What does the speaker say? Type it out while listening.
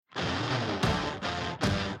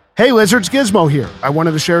Hey Lizards, Gizmo here. I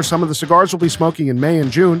wanted to share some of the cigars we'll be smoking in May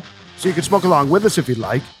and June, so you can smoke along with us if you'd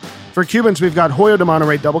like. For Cubans, we've got Hoyo de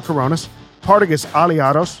Monterrey Double Coronas, Partagas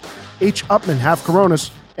Aliados, H. Upman Half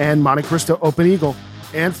Coronas, and Montecristo Open Eagle.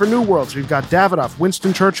 And for New Worlds, we've got Davidoff,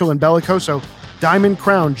 Winston Churchill, and Bellicoso, Diamond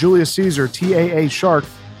Crown, Julius Caesar, TAA Shark,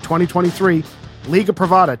 2023, Liga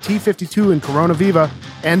Privada, T52 in Corona Viva,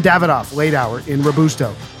 and Davidoff Late Hour in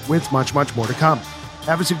Robusto, with much, much more to come.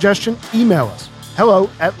 Have a suggestion? Email us.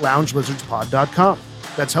 hello@loungelizardspod.com.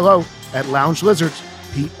 That's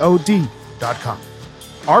hello@loungelizardspod.com.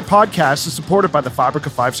 Our podcast is supported by the Fabrica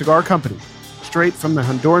 5 Cigar Company. Straight from the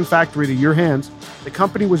Honduran factory to your hands, the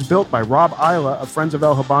company was built by Rob Isla of Friends of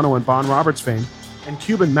El Habano and Bon Roberts fame, and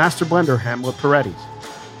Cuban master blender Hamlet Paredes.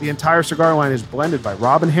 The entire cigar line is blended by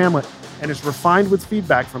Rob and Hamlet and is refined with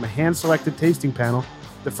feedback from a hand-selected tasting panel,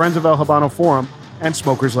 the Friends of El Habano Forum, and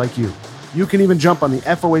smokers like you. You can even jump on the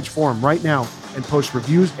FOH Forum right now and post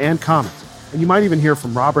reviews and comments, and you might even hear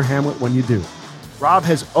from Rob or Hamlet when you do. Rob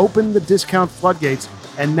has opened the discount floodgates,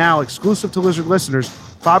 and now, exclusive to Lizard listeners,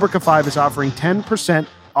 Fabrica 5 is offering 10%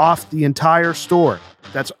 off the entire store.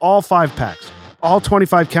 That's all 5-packs, all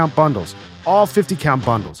 25-count bundles, all 50-count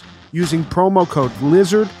bundles, using promo code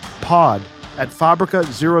LIZARDPOD at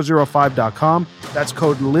Fabrica005.com. That's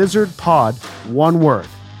code LIZARDPOD, one word.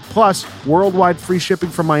 Plus, worldwide free shipping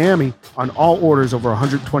from Miami on all orders over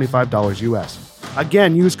 $125 US.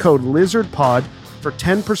 Again, use code LIZARDPOD for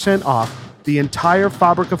 10% off the entire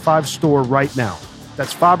Fabrica 5 store right now.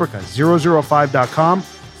 That's Fabrica005.com,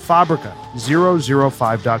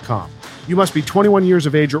 Fabrica005.com. You must be 21 years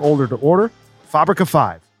of age or older to order. Fabrica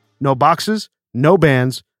 5. No boxes, no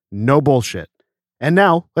bans, no bullshit. And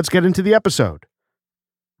now, let's get into the episode.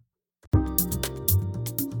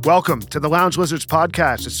 Welcome to the Lounge Lizards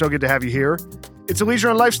podcast. It's so good to have you here. It's a leisure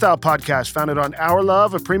and lifestyle podcast founded on our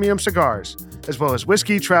love of premium cigars, as well as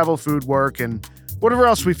whiskey, travel, food, work, and whatever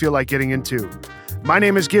else we feel like getting into. My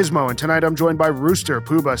name is Gizmo, and tonight I'm joined by Rooster,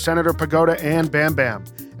 Pooba, Senator Pagoda, and Bam Bam.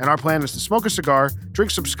 And our plan is to smoke a cigar, drink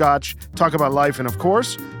some scotch, talk about life, and of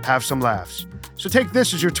course, have some laughs. So take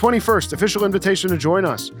this as your 21st official invitation to join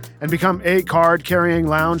us and become a card-carrying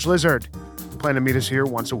lounge lizard. Plan to meet us here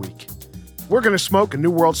once a week. We're going to smoke a New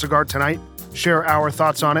World cigar tonight, share our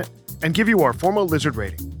thoughts on it, and give you our formal lizard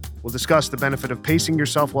rating. We'll discuss the benefit of pacing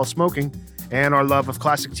yourself while smoking and our love of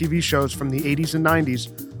classic TV shows from the 80s and 90s,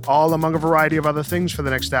 all among a variety of other things for the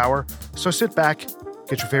next hour. So sit back,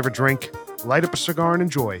 get your favorite drink, light up a cigar, and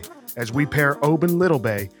enjoy as we pair Oban Little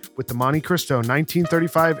Bay with the Montecristo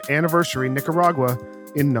 1935 Anniversary Nicaragua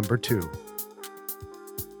in number 2.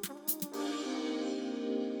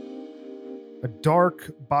 A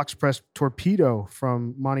dark box-pressed torpedo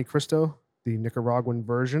from Montecristo, the Nicaraguan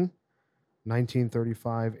version,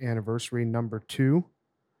 1935 Anniversary number 2.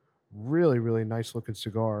 Really, really nice looking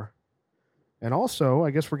cigar. And also,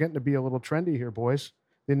 I guess we're getting to be a little trendy here, boys.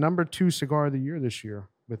 The number 2 cigar of the year this year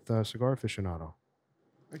with Cigar Aficionado.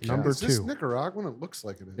 Is this Nicaraguan? It looks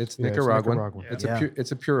like it is. It's Nicaraguan.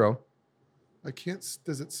 It's a Puro. I can't.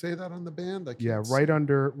 Does it say that on the band? I can't. Yeah, right on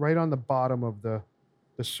the bottom of the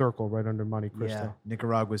circle, right under Montecristo. Yeah,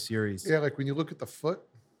 Nicaragua series. Yeah, like when you look at the foot,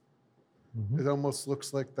 it almost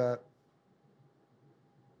looks like that.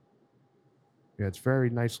 Yeah, it's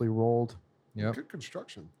very nicely rolled. Yeah. Good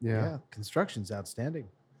construction. Yeah. Construction's outstanding.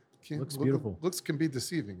 Looks beautiful. Looks can be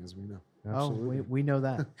deceiving, as we know. Absolutely. Oh, we know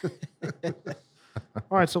that.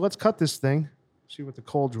 All right, so let's cut this thing. See what the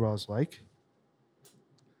cold draw is like.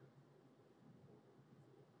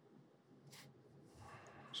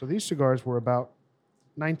 So these cigars were about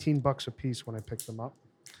 $19 a piece when I picked them up.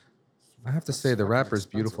 I have to say the wrapper is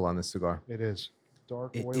beautiful on this cigar. It is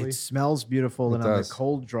dark, It oily. smells beautiful, and on does. the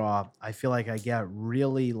cold draw, I feel like I get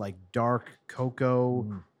really like dark cocoa,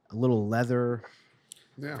 a little leather.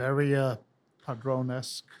 Yeah. Very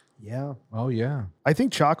Padron-esque. Yeah. Oh yeah. I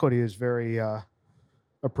think chocolatey is very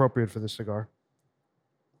appropriate for this cigar.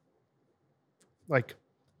 Like,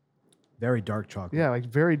 Very dark chocolate. yeah, like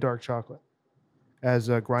very dark chocolate. As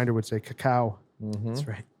Grinder would say, cacao. That's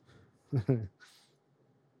right.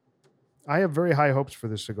 I have very high hopes for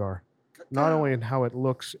this cigar. Not only in how it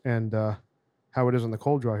looks and how it is on the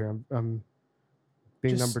cold draw here. I'm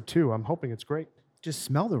being Just- number 2. I'm hoping it's great. Just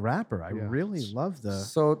smell the wrapper. I Yeah. really love the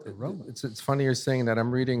So aroma. it's funny you're saying that.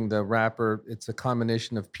 I'm reading the wrapper. It's a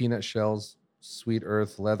combination of peanut shells, sweet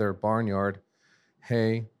earth, leather, barnyard,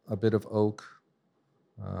 hay, a bit of oak.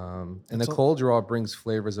 And the cold draw brings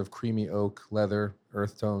flavors of creamy oak, leather,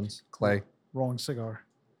 earth tones, clay. Wrong cigar.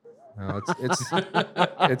 No,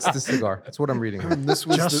 it's the cigar. That's what I'm reading here. And this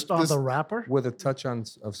was Just on this, the wrapper? With a touch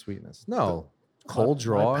of sweetness. No, Cold My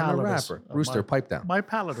draw and a palate is- wrapper. uh, Rooster, my- pipe down. My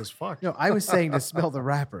palate is fucked. No, I was saying to smell the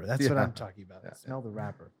wrapper. That's what Yeah. I'm talking about. Yeah. Smell the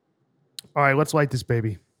wrapper. All right, let's light this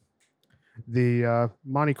baby. The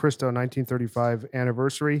Montecristo 1935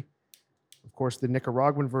 anniversary. Of course, the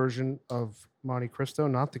Nicaraguan version of Montecristo,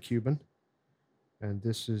 not the Cuban. And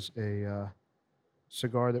this is a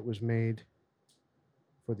cigar that was made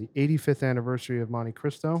for the 85th anniversary of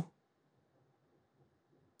Montecristo.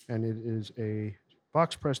 And it is a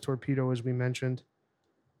box press torpedo, as we mentioned.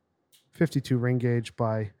 52 ring gauge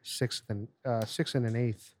by 6 and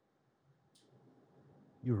 1/8.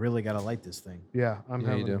 You really got to light this thing. Yeah, I'm Yeah,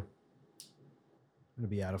 having you do. I'm going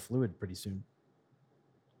to be out of fluid pretty soon.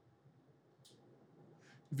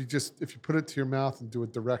 If you put it to your mouth and do a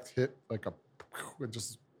direct hit, like and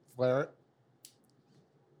just flare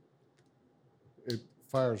it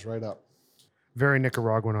fires right up. very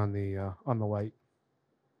Nicaraguan on the light.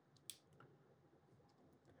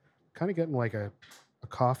 Kind of getting like a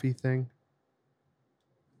coffee thing.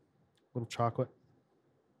 Little chocolate.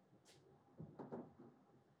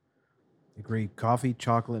 Agree. Coffee,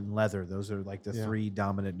 chocolate, and leather. Those are like the Yeah. 3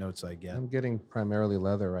 dominant notes I get. I'm getting primarily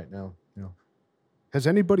leather right now. Yeah. Has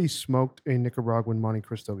anybody smoked a Nicaraguan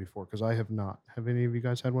Montecristo before? Because I have not. Have any of you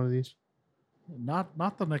guys had one of these?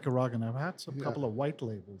 Not the Nicaraguan. I've had some Yeah. couple of white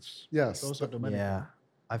labels. Yes, Those are but- Dominican. Yeah.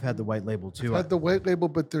 I've had the white label too. I've had the white label,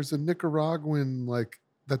 but there's a Nicaraguan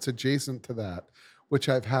that's adjacent to that, which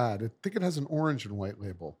I've had. I think it has an orange and white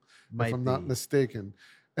label, Might if I'm not be. mistaken.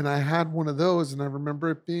 And I had one of those, and I remember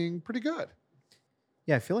it being pretty good.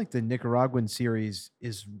 Yeah, I feel like the Nicaraguan series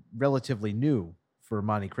is relatively new for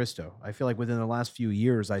Montecristo. I feel like within the last few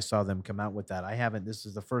years, I saw them come out with that. I haven't. This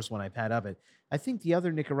is the first one I've had of it. I think the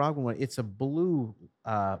other Nicaraguan one, it's a blue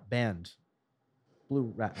band.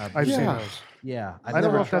 I've seen Yeah. those. Yeah. I've I don't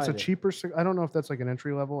never know if that's a tried it. cheaper. I don't know if that's like an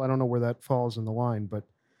entry level. I don't know where that falls in the line. But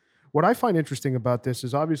what I find interesting about this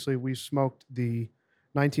is obviously we smoked the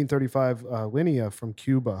 1935 Linea from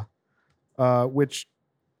Cuba, which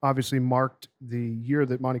obviously marked the year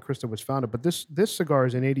that Montecristo was founded. But this cigar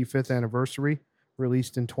is an 85th anniversary,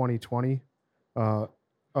 released in 2020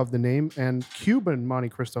 of the name. And Cuban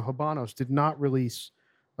Montecristo Habanos did not release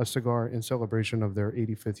a cigar in celebration of their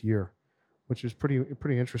 85th year, which is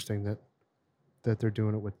pretty interesting that they're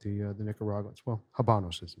doing it with the Nicaraguans. Well,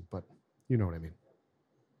 Habanos isn't, but you know what I mean.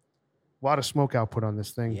 A lot of smoke output on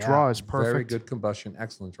this thing. Yeah, Draw is perfect. Very good combustion.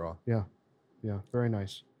 Excellent draw. Yeah, very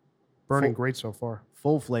nice. Burning Full- great so far.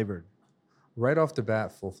 Full flavored. Right off the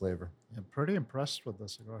bat, full flavor. I'm pretty impressed with the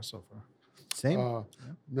cigar so far. Same.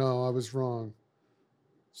 No, I was wrong.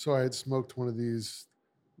 So I had smoked one of these.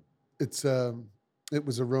 It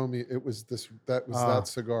was a Romeo. It was that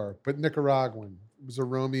cigar, but Nicaraguan. It was a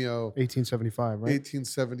Romeo 1875, right?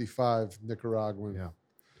 1875 Nicaraguan. Yeah.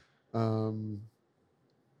 Um,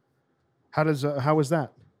 How was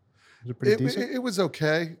that? Was it pretty decent? it was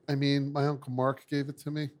okay. I mean, my Uncle Mark gave it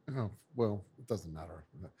to me. Oh, well, it doesn't matter.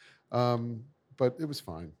 But it was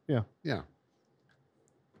fine. Yeah. Yeah.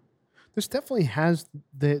 This definitely has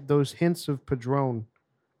those hints of Padron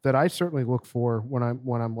that I certainly look for when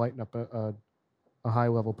I'm lighting up a high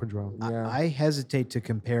level Padron. Yeah. I hesitate to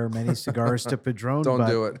compare many cigars to Padron. Don't but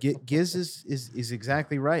do it. Giz is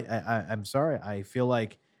exactly right. I'm sorry. I feel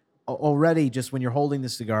like already just when you're holding the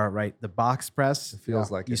cigar, right, the box press, It feels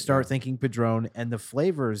like you it, start yeah. thinking Padron, and the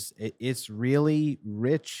flavors, it's really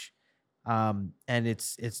rich, and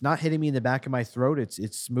it's not hitting me in the back of my throat.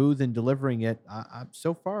 It's smooth in delivering it. I'm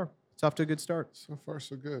so far, it's off to a good start. So far,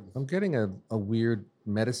 so good. I'm getting a weird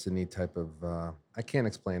medicine-y type of, I can't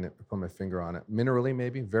explain it, put my finger on it. Minerally,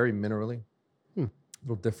 maybe, very minerally. A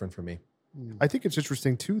little different for me. I think it's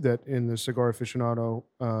interesting too that in the Cigar Aficionado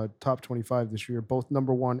top 25 this year, both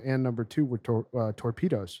number 1 and number 2 were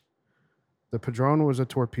torpedoes. The Padron was a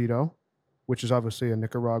torpedo, which is obviously a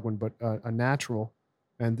Nicaraguan, but a natural.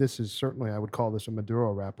 And this is certainly, I would call this a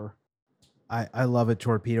Maduro wrapper. I love a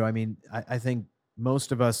torpedo. I mean, I think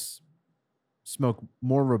most of us smoke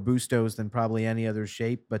more Robustos than probably any other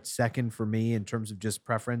shape, but second for me in terms of just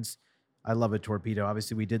preference, I love a torpedo.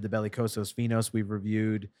 Obviously, we did the Belicosos Finos. We've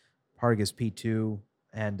reviewed Pargas P2,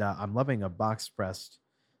 and I'm loving a box-pressed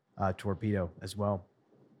torpedo as well.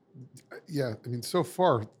 Yeah. I mean, so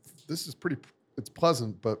far, this is it's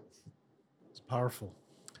pleasant, but It's powerful.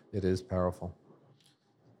 It is powerful.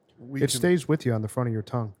 It stays with you on the front of your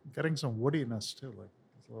tongue. Getting some woodiness too, like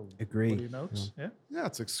little Agree. woody notes. Yeah. Yeah,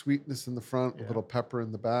 it's like sweetness in the front, a Yeah. little pepper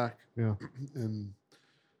in the back. Yeah. And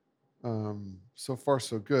so far,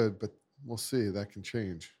 so good, but we'll see. That can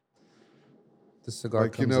change. The cigar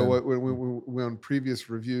Like, you comes know, in. when on previous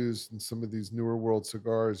reviews and some of these newer world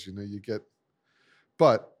cigars, you know, you get,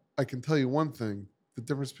 but I can tell you one thing, the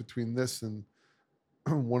difference between this and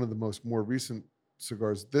one of the more recent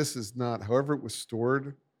cigars. This is not, however it was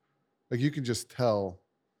stored, like you can just tell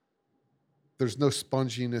there's no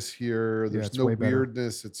sponginess here. There's it's no way better.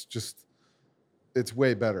 weirdness. It's just, it's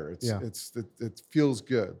way better. It feels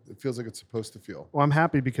good. It feels like it's supposed to feel. Well, I'm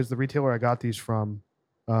happy because the retailer I got these from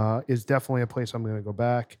is definitely a place I'm going to go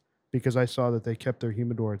back because I saw that they kept their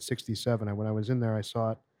humidor at 67. And when I was in there, I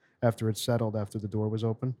saw it after it settled, after the door was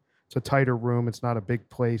open. It's a tighter room. It's not a big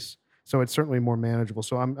place. So it's certainly more manageable.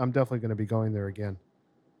 So I'm definitely going to be going there again.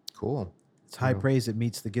 Cool. It's high praise. It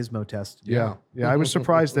meets the gizmo test. Yeah. I was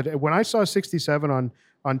surprised that when I saw 67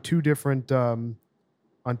 on two different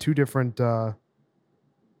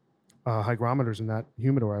hygrometers in that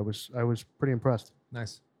humidor, I was pretty impressed.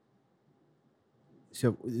 Nice.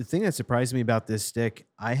 So the thing that surprised me about this stick,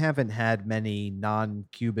 I haven't had many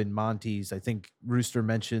non-Cuban Montes. I think Rooster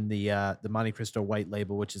mentioned the Montecristo white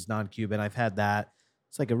label, which is non-Cuban. I've had that.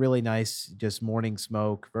 It's like a really nice, just morning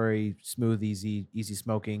smoke, very smooth, easy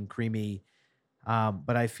smoking, creamy.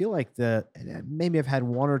 But I feel like maybe I've had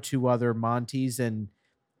one or two other Montes, and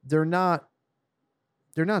they're not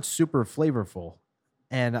super flavorful.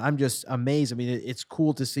 And I'm just amazed. I mean, it's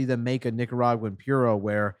cool to see them make a Nicaraguan Puro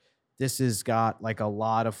where this has got like a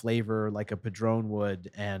lot of flavor, like a Padron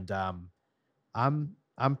would, and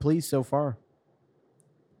I'm pleased so far.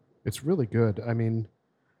 It's really good. I mean,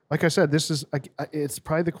 like I said, this is it's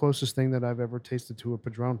probably the closest thing that I've ever tasted to a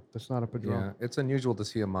Padron. That's not a Padron. Yeah, it's unusual to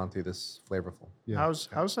see a Monte this flavorful. Yeah.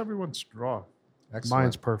 How's everyone's draw? Excellent.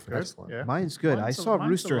 Mine's perfect. Good? Excellent. Yeah. Mine's good. Mine's I saw mine's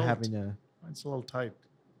Rooster little- having a. Mine's a little tight.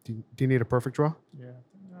 Do you need a perfect draw? Yeah,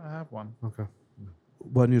 I have one. Okay.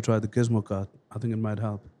 Why don't you try the gizmo cut? I think it might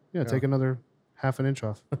help. Yeah, take another half an inch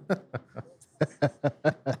off.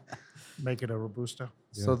 Make it a Robusto.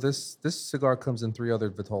 So this cigar comes in 3 other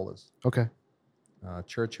Vitolas. Okay.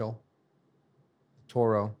 Churchill,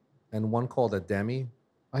 Toro, and one called a Demi.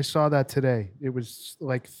 I saw that today. It was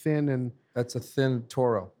like thin and That's a thin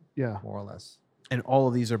Toro, yeah. more or less. And all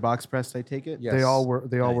of these are box pressed, I take it? Yes. They all were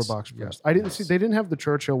Nice. box Yeah. pressed. I didn't Nice. see they didn't have the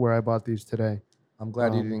Churchill where I bought these today. I'm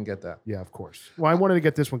glad you Um, didn't get that. Yeah, of course. Well, I wanted to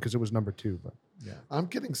get this one because it was number 2, but I'm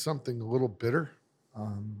getting something a little bitter.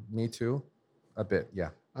 Me too, a bit. Yeah,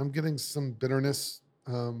 I'm getting some bitterness,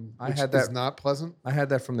 I which had is that- not pleasant. I had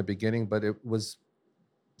that from the beginning, but it was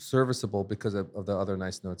serviceable because of the other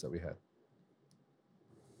nice notes that we had.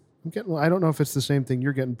 I don't know if it's the same thing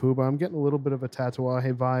you're getting, Pooh, but I'm getting a little bit of a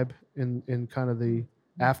Tatuaje vibe in kind of the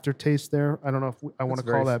aftertaste there. I don't know if I want to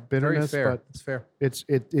It's call very- that bitterness, very fair. but It's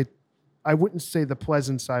fair. it I wouldn't say the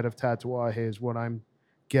pleasant side of Tatuaje is what I'm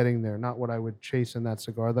getting there, not what I would chase in that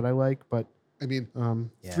cigar that I like, but I mean,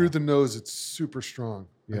 Yeah. through the nose, it's super strong.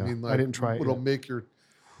 Yeah. I mean, I like, didn't try it It'll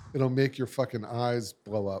yet. make your fucking eyes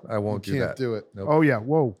blow up. I won't you do can't that. do it. Nope. oh yeah,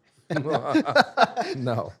 whoa.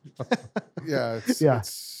 No. Yeah, it's, Yeah.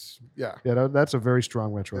 yeah. Yeah, that's a very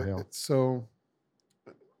strong retrohale. So,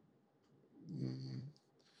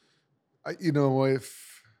 you know,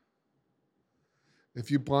 if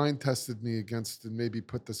you blind tested me against and maybe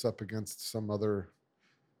put this up against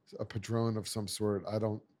a Padron of some sort,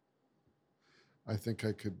 I think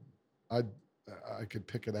I could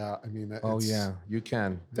pick it out. I mean, Oh it's- yeah, you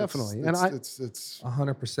can. Definitely. it's, And it's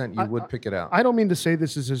 100%. You would pick it out. I don't mean to say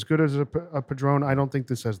this is as good as a Padron. I don't think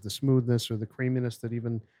this has the smoothness or the creaminess that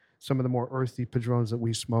even some of the more earthy Padrones that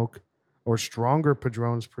we smoke, or stronger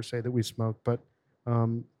Padrones per se that we smoke. But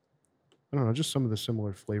I don't know, just some of the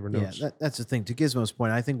similar flavor notes. Yeah, that's the thing. To Gizmo's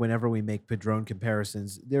point, I think whenever we make Padron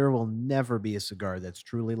comparisons, there will never be a cigar that's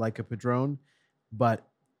truly like a Padron. But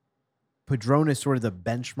Padron is sort of the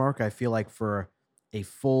benchmark, I feel like, for a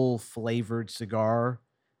full flavored cigar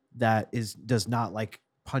that does not like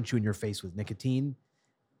punch you in your face with nicotine.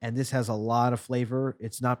 And this has a lot of flavor.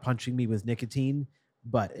 It's not punching me with nicotine.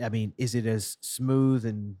 But I mean, is it as smooth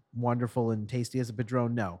and wonderful and tasty as a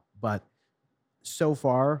Padron? No. But so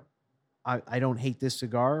far, I don't hate this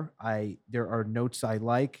cigar. There are notes I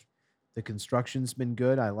like. The construction's been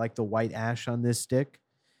good. I like the white ash on this stick.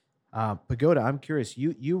 Pagoda, I'm curious.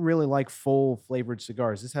 You really like full flavored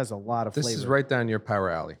cigars. This has a lot of This flavor. is right down your power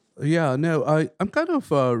alley. Yeah, no, I'm kind of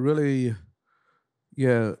really,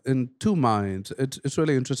 in two minds. It's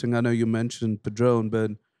really interesting. I know you mentioned Padron,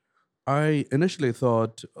 but I initially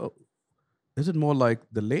thought, oh, is it more like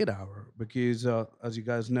the late hour? Because as you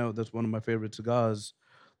guys know, that's one of my favorite cigars,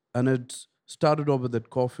 and it started off with that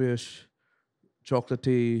coffee-ish,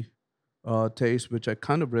 chocolatey taste, which I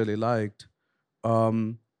kind of really liked.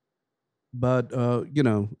 But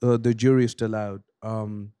the jury is still out.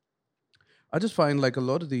 I just find like a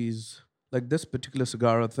lot of these, like this particular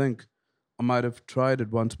cigar, I think I might have tried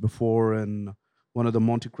it once before in one of the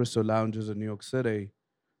Montecristo lounges in New York City.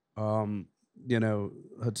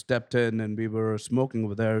 had stepped in and we were smoking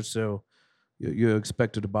over there. So you're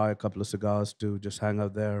expected to buy a couple of cigars to just hang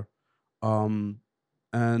out there.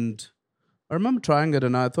 And I remember trying it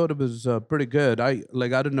and I thought it was pretty good. I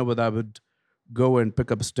didn't know whether I would go and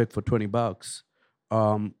pick up a stick for $20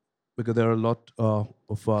 um, because there are a lot of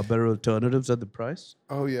better alternatives at the price.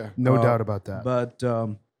 Oh yeah. No doubt about that. But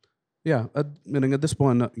yeah, meaning at this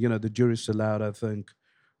point, the jury's still out. I think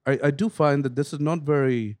I do find that this is not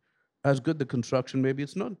very as good. The construction, maybe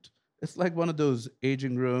it's not. It's like one of those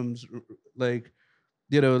aging rooms, like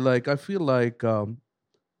like I feel like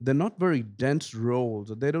they're not very dense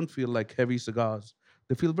rolls. They don't feel like heavy cigars.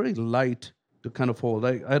 They feel very light to kind of hold.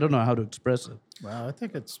 I don't know how to express it. Well, I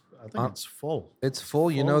think it's full. It's full.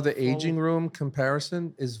 Full, The full. aging room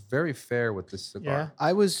comparison is very fair with this cigar. Yeah.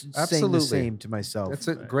 I was saying Absolutely. the same to myself. That's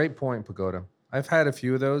a great point, Pagoda. I've had a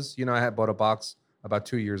few of those. I had bought a box about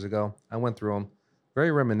 2 years ago. I went through them.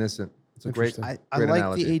 Very reminiscent. It's a great, I great like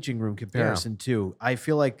analogy. the aging room comparison too. I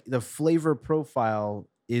feel like the flavor profile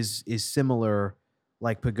is similar,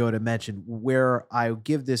 like Pagoda mentioned. Where I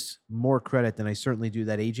give this more credit than I certainly do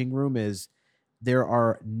that aging room is there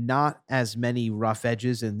are not as many rough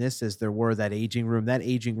edges in this as there were that aging room. That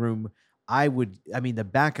aging room, the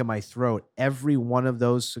back of my throat, every one of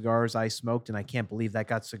those cigars I smoked, and I can't believe that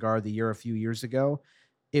got cigar of the year a few years ago.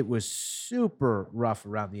 It was super rough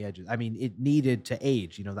around the edges. I mean, it needed to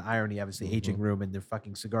age. The irony, obviously, aging room and the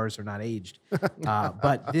fucking cigars are not aged.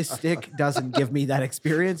 But this stick doesn't give me that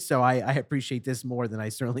experience. So I appreciate this more than I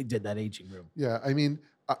certainly did that aging room. Yeah, I mean,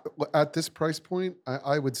 at this price point,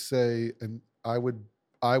 I would say, and I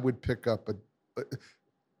would pick up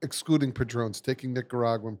excluding Padrones, taking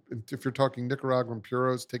Nicaraguan. If you're talking Nicaraguan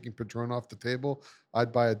puros, taking Padron off the table,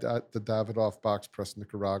 I'd buy the Davidoff box press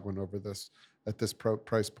Nicaraguan over this at this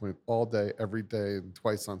price point all day, every day, and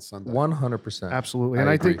twice on Sunday. 100%. Absolutely. I And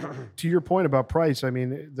I agree. think to your point about price, I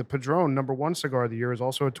mean, the Padron #1 cigar of the year is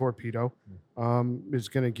also a Torpedo. Is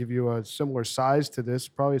going to give you a similar size to this,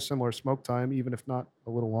 probably a similar smoke time, even if not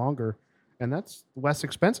a little longer. And that's less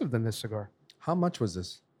expensive than this cigar. How much was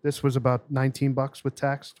this? This was about $19 with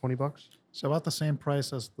tax, $20. So about the same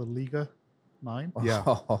price as the Liga 9. Yeah.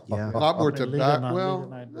 Yeah. A lot more I mean, Liga tobacco. 9, Well,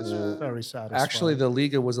 Liga 9 is very satisfying. Actually, the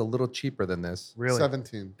Liga was a little cheaper than this. Really?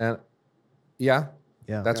 17. And yeah,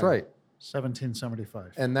 Yeah. that's Yeah. right.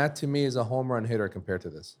 1775. And that to me is a home run hitter compared to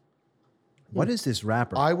this. What is this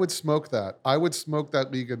wrapper? I would smoke that. I would smoke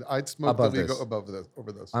that Liga. I'd smoke Above the Liga this. above this,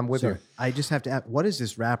 over this. I'm with Sorry, you. I just have to ask, what is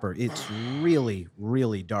this wrapper? It's really,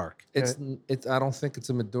 really dark. It's. I don't think it's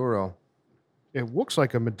a Maduro. It looks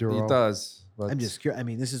like a Maduro. It does. But I'm just curious. I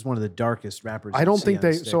mean, this is one of the darkest wrappers. I you don't see think on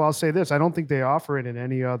a they. stick. So I'll say this: I don't think they offer it in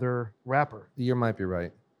any other wrapper. You might be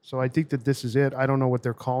right. So I think that this is it. I don't know what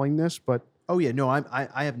they're calling this, but Oh yeah, no,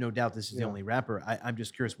 I have no doubt this is the Yeah. only wrapper. I'm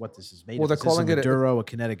just curious what this is made Well, of. they're Is this calling a it a- Maduro, a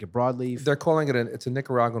Connecticut broadleaf. They're calling it it's a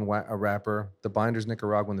Nicaraguan a wrapper. The binder's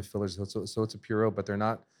Nicaraguan, the fillers, so it's a puro, but they're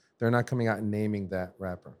not coming out and naming that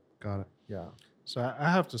wrapper. got it. Yeah. So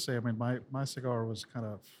I have to say, I mean, my cigar was kind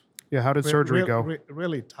of Yeah, how did surgery go?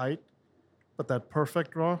 really tight, but that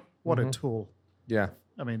perfect draw, what a Mhm. tool. Yeah.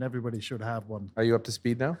 I mean, everybody should have one. Are you up to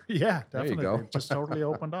speed now? Yeah, There you definitely. go. It just totally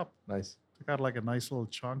opened up. Nice. It got like a nice little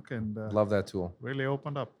chunk and Love that tool. really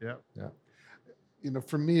opened up. Yeah.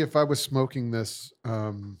 For me, if I was smoking this,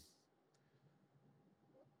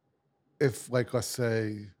 if like let's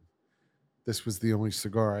say this was the only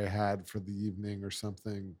cigar I had for the evening or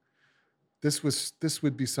something, this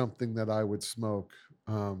would be something that I would smoke.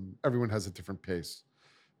 Everyone has a different pace.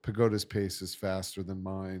 Pagoda's pace is faster than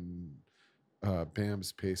mine.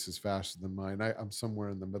 Bam's pace is faster than mine. I'm somewhere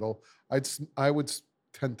in the middle. I would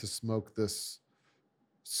tend to smoke this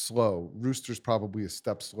slow. Rooster's probably a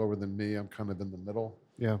step slower than me. I'm kind of in the middle,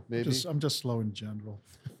 Yeah. maybe. I'm just slow in general.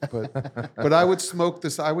 But I would smoke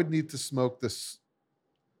this. I would need to smoke this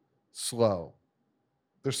slow.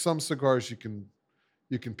 There's some cigars you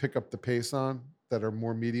can pick up the pace on that are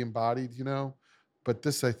more medium bodied, but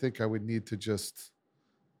this I think I would need to just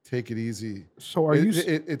take it easy. So are you?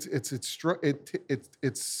 It's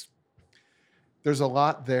there's a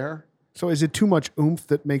lot there. So is it too much oomph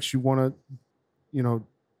that makes you want to,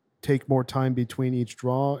 take more time between each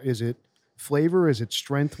draw? Is it flavor? Is it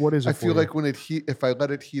strength? What is it? I feel for like you? when if I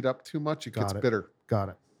let it heat up too much, it gets Got it. bitter. Got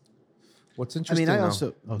it. What's I interesting? mean, I though-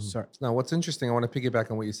 also. Oh, sorry. Now, what's interesting? I want to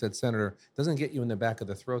piggyback on what you said, Senator. Doesn't get you in the back of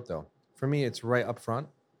the throat, though. For me, it's right up front.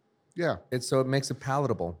 Yeah. So it makes it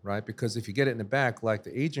palatable, right? Because if you get it in the back, like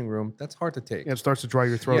the aging room, that's hard to take. Yeah, it starts to dry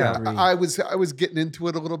your throat Yeah. out. I was getting into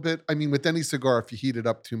it a little bit. I mean, with any cigar, if you heat it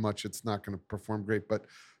up too much, it's not going to perform great. But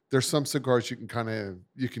there's some cigars you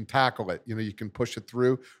can tackle it. You can push it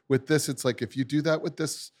through. With this, it's like if you do that with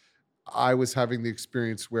this, I was having the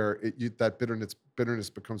experience where that bitterness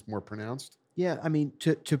becomes more pronounced. Yeah, I mean,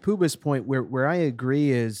 to Puba's point, where I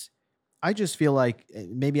agree is, I just feel like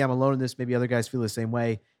maybe I'm alone in this. Maybe other guys feel the same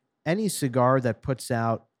way. Any cigar that puts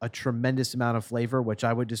out a tremendous amount of flavor, which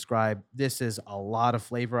I would describe this as a lot of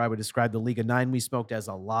flavor. I would describe the Liga 9 we smoked as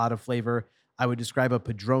a lot of flavor. I would describe a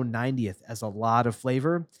Padron 90th as a lot of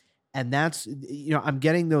flavor. And that's, I'm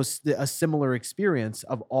getting a similar experience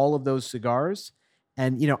of all of those cigars.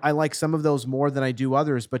 And, I like some of those more than I do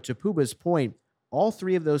others. But to Puba's point, all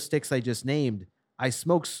three of those sticks I just named, I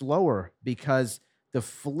smoke slower because the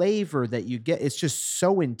flavor that you get, it's just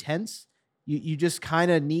so intense. You just kind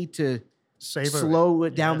of need to slow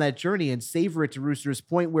it down that journey and savor it, to Rooster's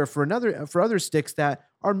point, where for other sticks that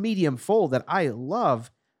are medium full that I love,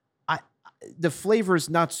 the flavor is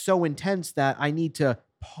not so intense that I need to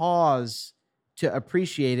pause to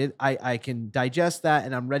appreciate it. I can digest that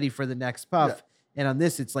and I'm ready for the next puff. Yeah. And on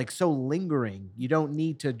this, it's like so lingering. You don't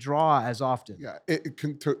need to draw as often. Yeah, it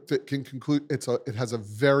can conclude. It has a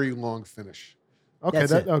very long finish. Okay,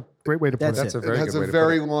 that's a great way to put it. That's a very it good has way a to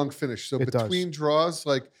very put it. long finish. So It between does. draws,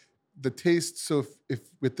 like the taste. So if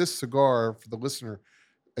with this cigar, for the listener,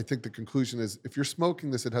 I think the conclusion is if you're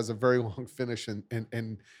smoking this, it has a very long finish, and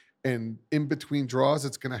in between draws,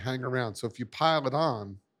 it's going to hang around. So if you pile it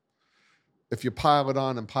on and pile it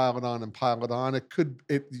on and pile it on,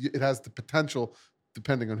 it has the potential,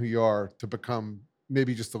 depending on who you are, to become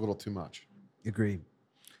maybe just a little too much. Agreed.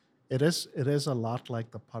 It is a lot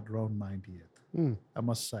like the Padron 90th, I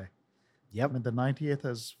must say. Yep. I mean, the 90th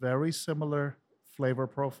has very similar flavor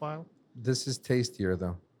profile. This is tastier,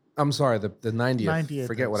 though. I'm sorry, the 90th. 90th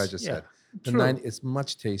Forget what I is- just yeah, said. The true. 90, it's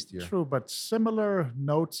much tastier. True, but similar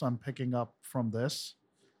notes I'm picking up from this.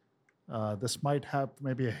 This might have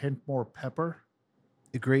maybe a hint more pepper,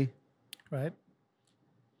 Agree. right?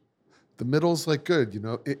 The middle's like good,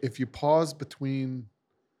 if you pause between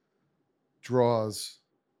draws,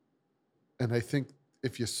 and I think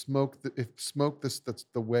if you smoke this, that's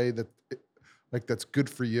the way that that's good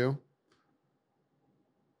for you.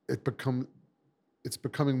 It's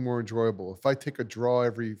becoming more enjoyable. If I take a draw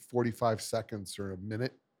every 45 seconds or a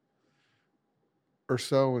minute or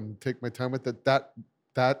so and take my time with it,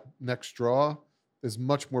 that next draw is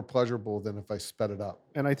much more pleasurable than if I sped it up.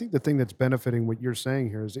 And I think the thing that's benefiting what you're saying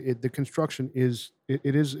here is the construction is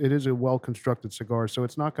a well constructed cigar, so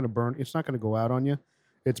it's not going to burn. It's not going to go out on you.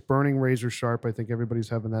 It's burning razor sharp. I think everybody's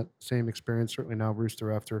having that same experience. Certainly now,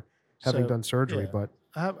 Rooster, after having done surgery. yeah. But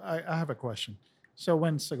I have a question. So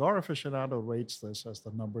when Cigar Aficionado rates this as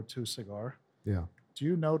the number 2 cigar, yeah, do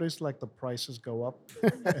you notice like the prices go up?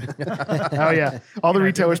 oh yeah, all the You know,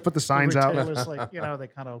 retailers the- put the signs the out. retailers, like, they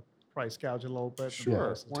kind of price gouge a little bit. and Sure,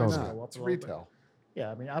 prices why totally. go not? up It's a little bit. retail.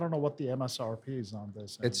 Yeah, I mean, I don't know what the MSRP is on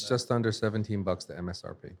this. and, It's just under $17 the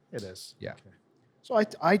MSRP. it is. Yeah. Okay. So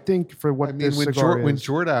I think for what I mean, this when cigar when is,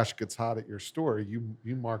 Jordache gets hot at your store, you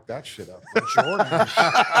mark that shit up.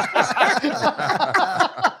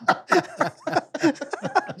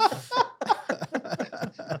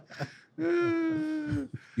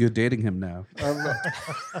 You're dating him now.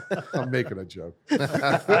 I'm making a joke.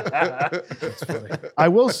 That's funny. I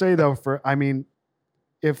will say though,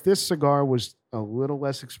 if this cigar was a little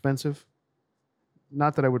less expensive,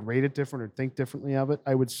 not that I would rate it different or think differently of it,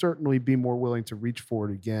 I would certainly be more willing to reach for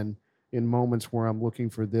it again in moments where I'm looking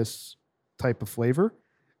for this type of flavor.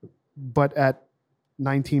 But at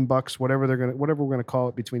 $19, whatever we're gonna call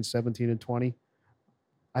it, between 17 and 20,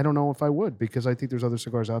 I don't know if I would, because I think there's other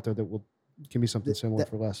cigars out there that will give me something similar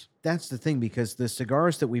for less. That's the thing, because the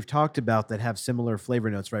cigars that we've talked about that have similar flavor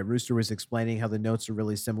notes, right? Rooster was explaining how the notes are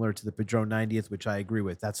really similar to the Padron 90th, which I agree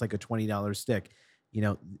with. That's like a $20 stick.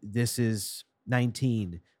 This is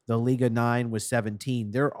 19. The Liga 9 was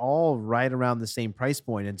 17. They're all right around the same price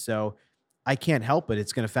point. And so I can't help it.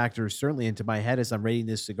 It's going to factor certainly into my head as I'm rating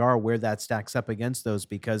this cigar where that stacks up against those,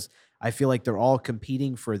 because I feel like they're all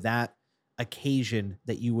competing for that occasion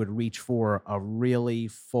that you would reach for a really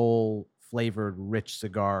full flavored, rich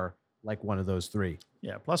cigar like one of those three.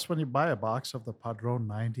 Yeah. Plus, when you buy a box of the Padron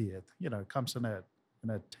 90th, it comes in a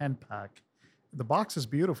 10-pack. The box is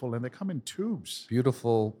beautiful, and they come in tubes.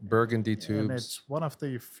 Beautiful burgundy And tubes. it's one of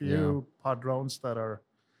the few Padrones that are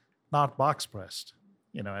not box pressed.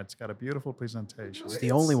 It's got a beautiful presentation. It's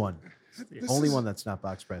the only one. This Only is- one that's not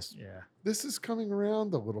box pressed. Yeah. This is coming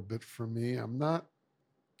around a little bit for me. I'm not,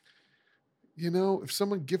 if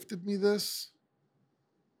someone gifted me this,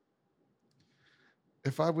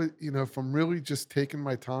 if I would, if I'm really just taking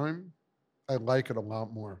my time, I like it a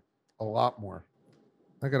lot more.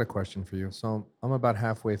 I got a question for you. So I'm about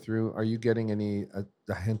halfway through. Are you getting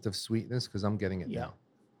a hint of sweetness? Because I'm getting it Yeah. now.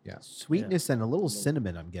 Yeah. Sweetness and a little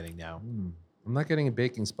cinnamon I'm getting now. I'm not getting a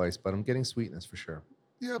baking spice, but I'm getting sweetness for sure.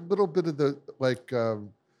 Yeah, a little bit of the like.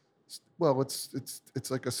 Well, it's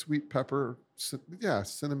like a sweet pepper.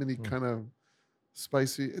 Cinnamony kind of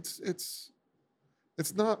spicy. It's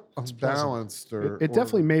not unbalanced It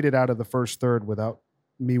definitely made it out of the first third without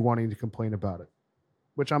me wanting to complain about it,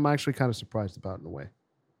 which I'm actually kind of surprised about in a way.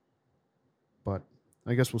 But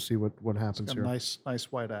I guess we'll see what happens It's got here.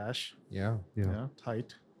 nice white ash. Yeah. Yeah,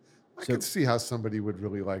 tight. I could see how somebody would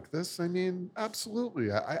really like this. I mean, absolutely.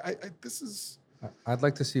 This is. I'd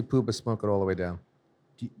like to see Puba smoke it all the way down.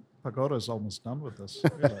 Pagoda is almost done with this.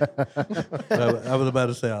 I was about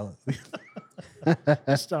to say,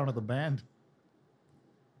 It's down to the band.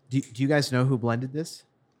 Do you guys know who blended this?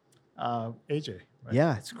 AJ. Right?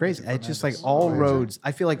 Yeah, it's crazy. AJ It's just like Fernandez. all AJ. roads.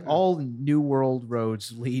 I feel like all New World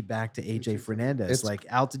roads lead back to AJ Fernandez. It's- Like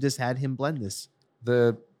Altadis had him blend this.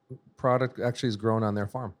 The product actually is grown on their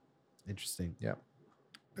farm. Interesting. Yeah.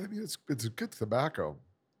 I mean, it's good tobacco.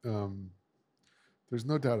 There's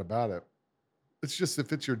no doubt about it. It's just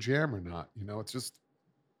if it's your jam or not. It's just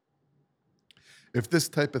if this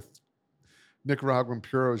type of Nicaraguan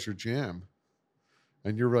Puro is your jam,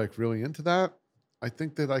 and you're like really into that, I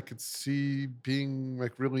think that I could see being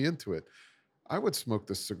like really into it. I would smoke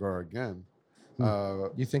this cigar again.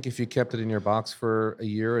 You think if you kept it in your box for a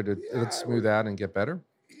year, it'd smooth out and get better?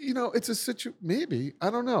 It's a maybe. I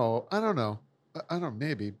don't know.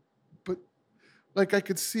 Maybe. But like I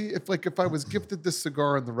could see if I was gifted this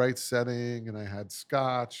cigar in the right setting and I had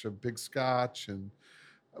scotch, a big scotch, and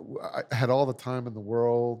I had all the time in the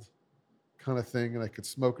world kind of thing, and I could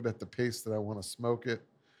smoke it at the pace that I want to smoke it.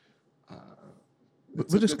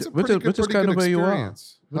 which is kind of where you are.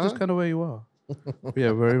 Which is kind of where you are.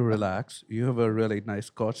 Yeah, very relaxed. You have a really nice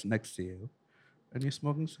scotch next to you, and you're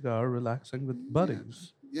smoking cigar, relaxing with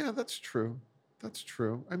buddies. Yeah, that's true. That's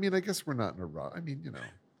true. I mean, I guess we're not in a rush. I mean,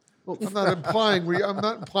 well, I'm not implying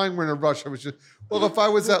we're in a rush. I was just if I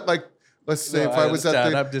was at let's say if I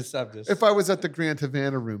was at the Grand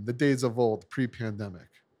Havana room, the days of old, pre-pandemic,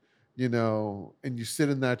 and you sit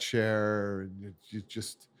in that chair and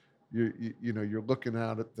you're looking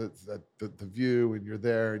out at the view and you're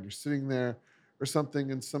there and you're sitting there or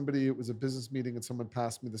something, and it was a business meeting and someone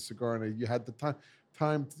passed me the cigar and you had the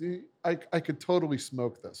time I could totally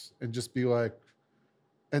smoke this and just be like,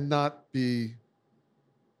 and not be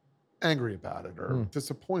angry about it or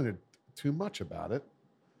disappointed too much about it.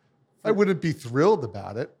 I wouldn't be thrilled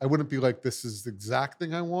about it. I wouldn't be like, this is the exact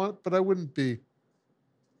thing I want, but I wouldn't be.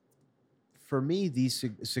 For me, these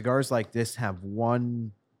cigars like this have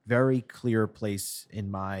one very clear place in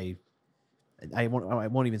my. I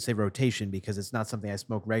won't even say rotation because it's not something I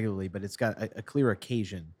smoke regularly, but it's got a clear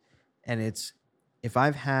occasion. And it's if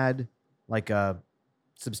I've had like a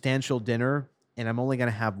substantial dinner and I'm only going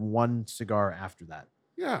to have one cigar after that.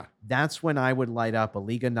 Yeah. That's when I would light up a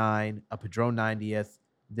Liga 9, a Padron 90th,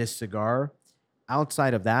 this cigar.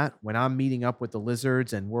 Outside of that, when I'm meeting up with the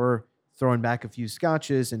lizards and we're throwing back a few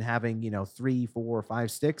scotches and having, 3, 4,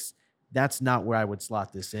 5 sticks, that's not where I would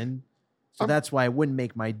slot this in. So that's why I wouldn't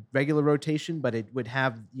make my regular rotation, but it would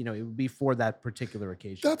have, it would be for that particular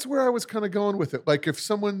occasion. That's where I was kind of going with it. Like if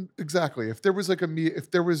there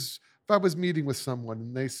was if I was meeting with someone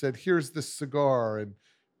and they said, here's this cigar and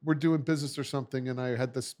we're doing business or something, and I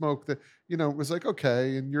had the smoke that, it was like,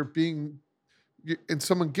 okay. And and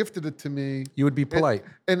someone gifted it to me. You would be polite.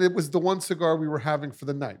 And it was the one cigar we were having for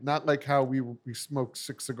the night, not like how we smoked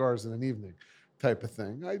 6 cigars in an evening type of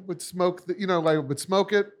thing. I would smoke I would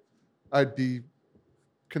smoke it. I'd be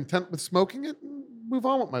content with smoking it and move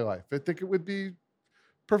on with my life. I think it would be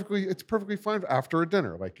it's perfectly fine after a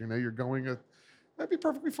dinner. Like, you're going I'd be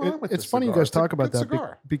perfectly fine with it. It's funny you guys talk about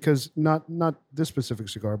that because not this specific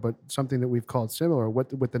cigar, but something that we've called similar. With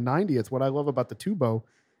the 90th, what I love about the Tubo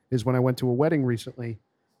is when I went to a wedding recently,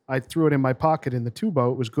 I threw it in my pocket in the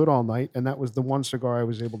Tubo. It was good all night, and that was the one cigar I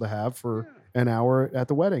was able to have for an hour at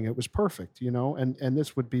the wedding. It was perfect, and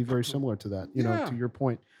this would be very similar to that, to your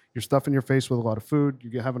point. You're stuffing your face with a lot of food.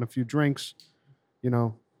 You're having a few drinks,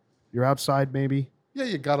 you're outside maybe. Yeah,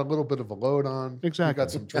 you got a little bit of a load on. You Exactly.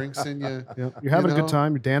 got some drinks in you. Yeah. You're having a good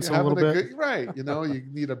time. You're dancing a little bit. Right. You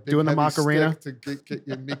need a big Doing the heavy Macarena. stick to get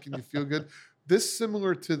you, making you feel good. This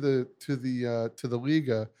similar to the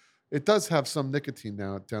Liga, it does have some nicotine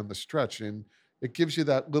now down the stretch, and it gives you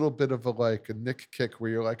that little bit of a nick kick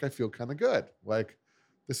where you're like, I feel kind of good. Like,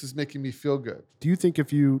 this is making me feel good. Do you think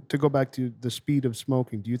to go back to the speed of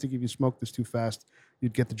smoking, do you think if you smoke this too fast,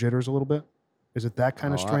 you'd get the jitters a little bit? Is it that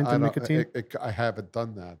kind of strength and nicotine? I haven't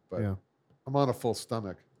done that, but I'm on a full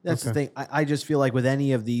stomach. That's the thing. I just feel like with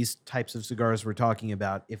any of these types of cigars we're talking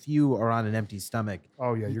about, if you are on an empty stomach,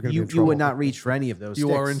 Oh yeah, you're gonna be you in trouble. would not reach for any of those.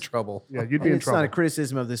 You are in sticks. trouble. Yeah, you'd be And in it's trouble. not a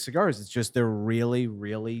criticism of the cigars. It's just they're really,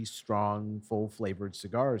 really strong, full flavored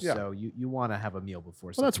cigars. Yeah. So you want to have a meal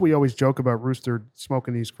before. Well, that's something. we always joke about Rooster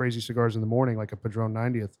smoking these crazy cigars in the morning, like a Padron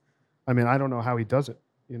 90th. I mean, I don't know how he does it.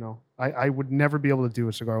 You know, I would never be able to do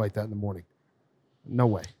a cigar like that in the morning. No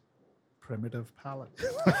way. Primitive palate.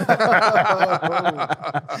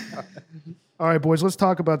 All right, boys, let's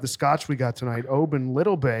talk about the scotch we got tonight. Oban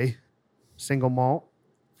Little Bay single malt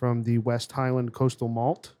from the West Highland Coastal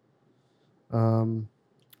Malt.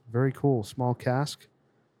 Very cool. Small cask.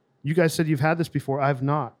 You guys said you've had this before. I've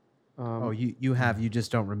not. Oh, you have. You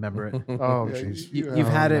just don't remember it. Oh, Yeah, jeez. You've Oh,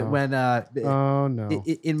 had it no. when Oh, no.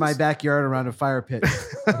 in my backyard around a fire pit.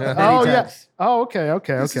 Oh, yeah. times. Oh, okay,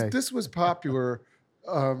 okay, This, okay. this was popular.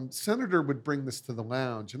 Senator would bring this to the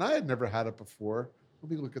lounge, and I had never had it before. Let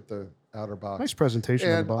me look at the outer box. Nice presentation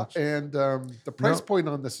of the box. And the price point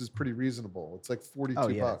on this is pretty reasonable. It's like 42 Oh,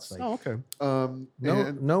 yeah, bucks. it's like- Oh,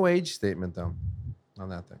 okay. No age statement though on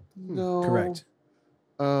that thing. No, Correct.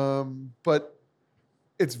 But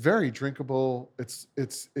it's very drinkable.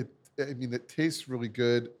 I mean, it tastes really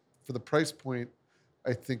good for the price point.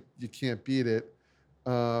 I think you can't beat it.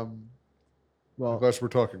 Well, Unless we're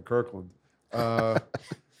talking Kirkland.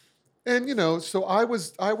 And so I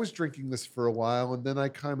was drinking this for a while, and then I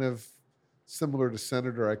kind of, similar to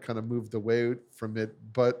Senator, I kind of moved away from it.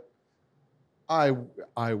 But I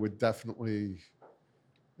would definitely,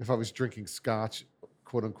 if I was drinking scotch,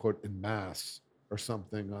 quote unquote, in mass or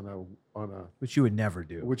something on a which you would never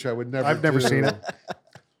do. which I would never. I've never do. seen it.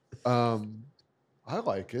 I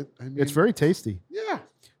like it. I mean, It's very tasty. yeah.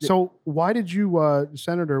 So why did you,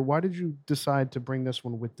 Senator, why did you decide to bring this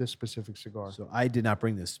one with this specific cigar? So I did not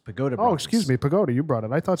bring this. Pagoda. Oh, brought excuse this. me. Pagoda, you brought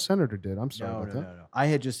it. I thought Senator did. I'm sorry No, about no, that. no, no. I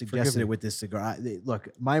had just suggested me. it with this cigar. Look,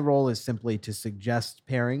 my role is simply to suggest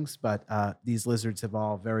pairings, but these lizards have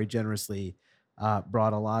all very generously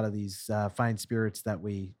brought a lot of these fine spirits that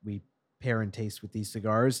we pair and taste with these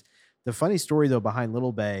cigars. The funny story, though, behind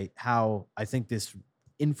Little Bay, how I think this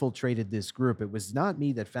infiltrated this group. It was not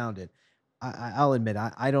me that found it. I'll admit,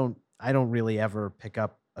 I don't really ever pick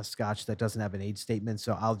up a scotch that doesn't have an age statement.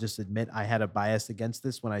 So I'll just admit I had a bias against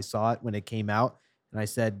this when I saw it when it came out, and I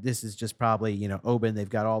said this is just probably Oban. They've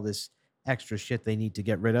got all this extra shit they need to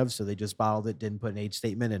get rid of, so they just bottled it, didn't put an age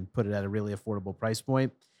statement, and put it at a really affordable price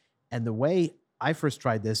point. And the way I first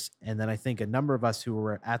tried this, and then I think a number of us who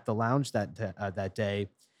were at the lounge that day,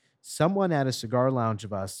 someone at a cigar lounge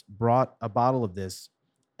of us brought a bottle of this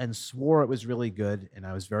and swore it was really good. And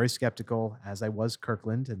I was very skeptical, as I was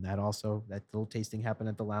Kirkland. And that little tasting happened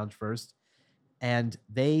at the lounge first. And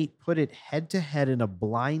they put it head to head in a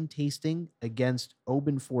blind tasting against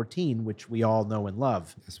Oban 14, which we all know and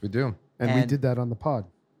love. Yes, we do. And we And- did that on the pod.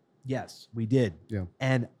 Yes, we did. Yeah.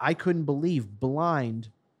 And I couldn't believe blind,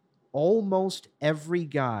 almost every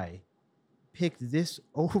guy picked this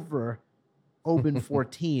over Oban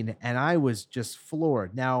 14. And I was just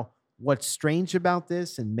floored. Now, what's strange about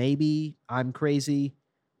this, and maybe I'm crazy,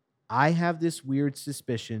 I have this weird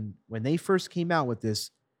suspicion when they first came out with this,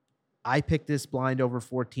 I picked this blind over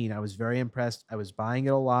 14. I was very impressed. I was buying it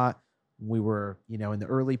a lot. We were, in the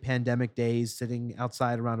early pandemic days, sitting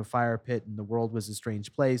outside around a fire pit, and the world was a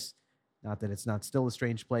strange place. Not that it's not still a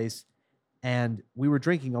strange place. And we were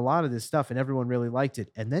drinking a lot of this stuff, and everyone really liked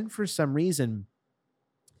it. And then for some reason,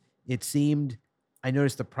 it seemed, I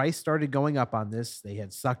noticed the price started going up on this. They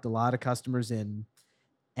had sucked a lot of customers in.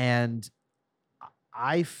 And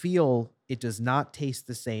I feel it does not taste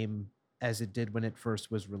the same as it did when it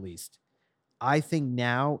first was released. I think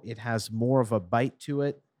now it has more of a bite to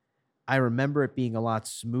it. I remember it being a lot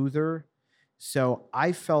smoother. So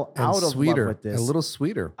I fell And out of sweeter, love with this. a little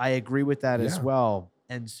sweeter. I agree with that as Yeah. well.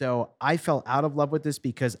 And so I fell out of love with this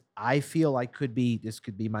because I feel this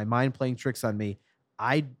could be my mind playing tricks on me.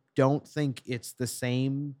 I don't think it's the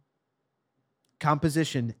same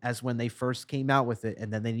composition as when they first came out with it,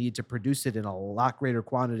 and then they needed to produce it in a lot greater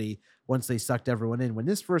quantity once they sucked everyone in. When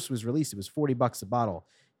this first was released, it was $40 a bottle.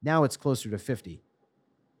 Now it's closer to 50.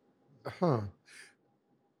 Huh.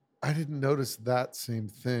 I didn't notice that same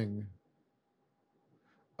thing.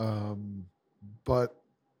 But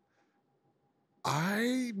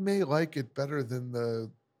I may like it better than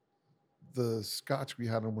the scotch we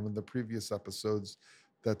had on one of the previous episodes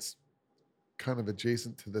that's kind of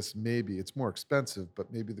adjacent to this. Maybe it's more expensive,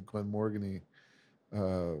 but maybe the Glenmorangie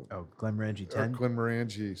Glenmorangie or 10.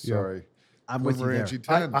 Glenmorangie, sorry. I'm with you there. Glenmorangie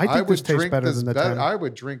 10. I think this tastes better than the 10. I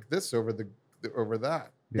would drink this over that.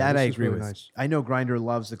 Yeah, That I this is agree really with. nice. I know Grinder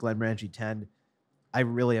loves the Glenmorangie 10. I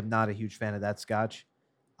really am not a huge fan of that scotch.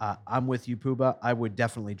 I'm with you, Puba. I would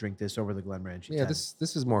definitely drink this over the Glenmorangie. Yeah, 10.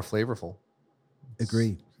 this is more flavorful.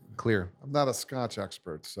 Agree. Clear. I'm not a Scotch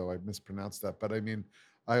expert, so I mispronounced that. But I mean,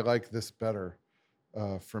 I like this better.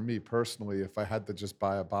 For me personally, if I had to just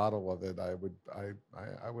buy a bottle of it, I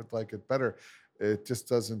would like it better. It just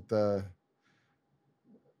doesn't.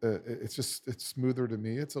 It's smoother to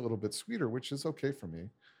me. It's a little bit sweeter, which is okay for me.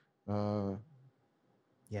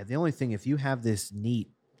 Yeah, the only thing, if you have this neat,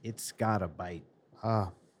 it's got a bite.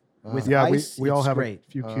 With Yeah, ice, we all it's have great.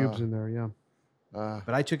 a few cubes in there. Yeah.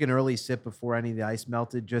 But I took an early sip before any of the ice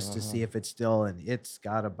melted just to see if it's still, and it's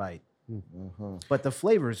got a bite. But the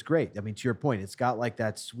flavor is great. I mean, to your point, it's got like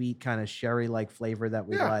that sweet kind of sherry-like flavor that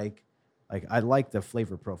we like. Like, I like the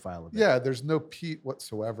flavor profile of it. Yeah, there's no peat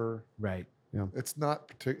whatsoever. Right. Yeah. It's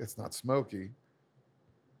not smoky.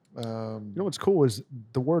 You know what's cool is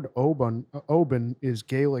the word Oban is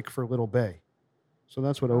Gaelic for Little Bay. So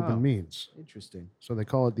that's what Oban means. Interesting. So they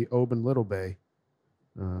call it the Oban Little Bay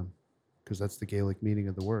because that's the Gaelic meaning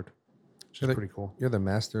of the word. Which is pretty cool. You're the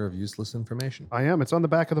master of useless information. I am. It's on the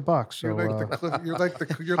back of the box. So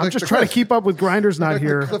I'm just trying to keep up with Grinders not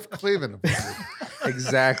here. Cliff Clavin.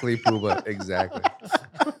 Exactly, Puba. Exactly.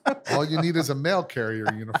 All you need is a mail carrier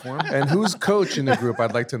uniform. And who's coach in the group?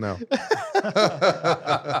 I'd like to know.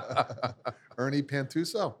 Ernie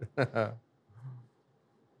Pantuso.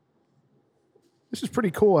 This is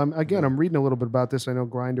pretty cool. I'm reading a little bit about this. I know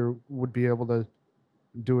Grinder would be able to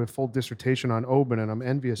do a full dissertation on Oban, and I'm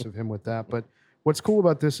envious of him with that. But what's cool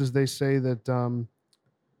about this is they say that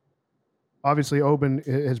obviously Oban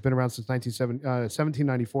has been around since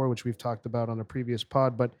 1794, which we've talked about on a previous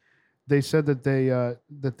pod. But they said that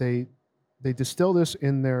they distill this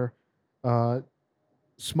in their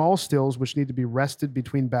small stills, which need to be rested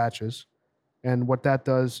between batches. And what that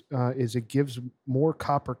does is it gives more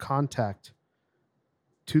copper contact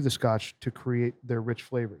to the Scotch to create their rich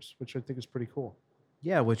flavors, which I think is pretty cool.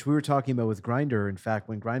 Yeah, which we were talking about with Grinder. In fact,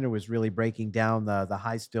 when Grinder was really breaking down the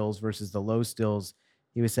high stills versus the low stills,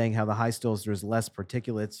 he was saying how the high stills there's less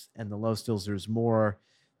particulates and the low stills there's more.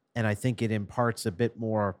 And I think it imparts a bit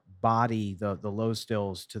more body, the low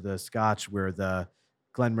stills, to the Scotch, where the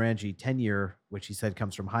Glenmorangie 10-year, which he said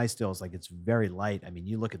comes from high stills, like it's very light. I mean,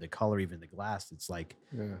 you look at the color, even the glass, it's like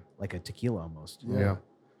a tequila almost. Yeah.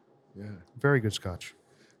 Very good Scotch.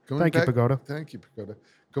 Thank you, Pagoda. Thank you, Pagoda.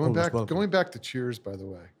 Going back to Cheers, by the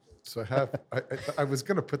way. So I was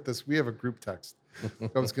going to put this. We have a group text.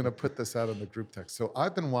 I was going to put this out in the group text. So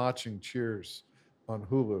I've been watching Cheers on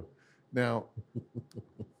Hulu. Now,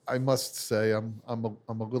 I must say I'm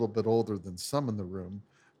a little bit older than some in the room.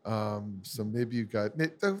 So maybe you guys,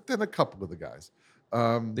 then a couple of the guys,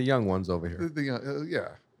 the young ones over here.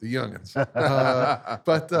 The youngins.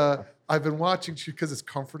 But I've been watching because it's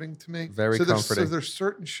comforting to me. Very comforting. So there's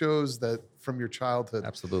certain shows that from your childhood.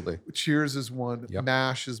 Absolutely. Cheers is one. Yep.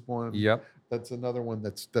 MASH is one. Yep. That's another one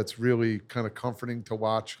that's really kind of comforting to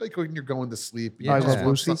watch. Like when you're going to sleep. Yeah. I Love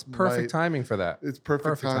Lucy. It's perfect timing for that. It's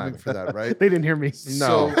perfect timing for that, right? They didn't hear me.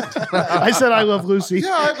 No. I said I Love Lucy. Yeah,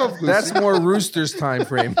 I love Lucy. That's more Rooster's time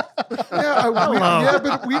frame.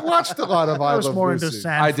 But we watched a lot of I was Love more Lucy. into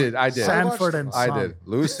Sanford. I did. Sanford and Son. I did.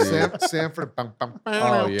 Lucy. Sanford.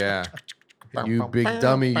 Oh, yeah. You big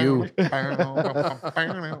dummy, you.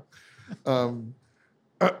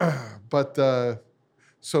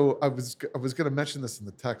 So I was going to mention this in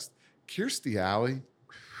the text. Kirstie Alley,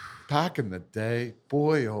 back in the day,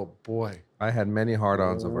 boy, oh boy. I had many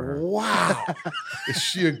hard-ons over her. Wow. Is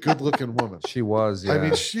she a good-looking woman? She was, yeah. I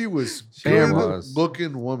mean, she was Damn was.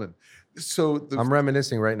 good-looking woman. So I'm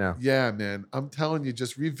reminiscing right now. Yeah, man. I'm telling you,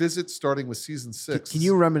 just revisit starting with season 6. Can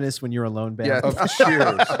you reminisce when you're alone, Ben? Yeah. Of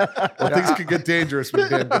Cheers. Well, things can get dangerous when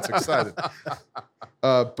Dan gets excited.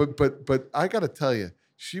 But I got to tell you,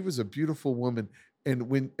 she was a beautiful woman. And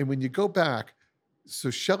when you go back,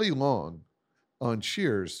 so Shelley Long on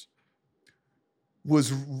Cheers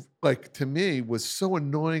was like, to me, was so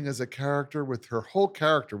annoying as a character. With her whole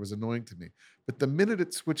character was annoying to me. But the minute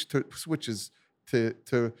it switches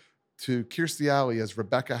to Kirstie Alley as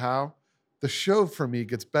Rebecca Howe, the show for me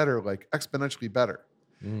gets better, like exponentially better.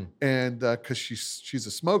 And because she's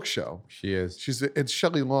a smoke show. She is. And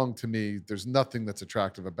Shelley Long, to me, there's nothing that's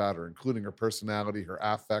attractive about her, including her personality, her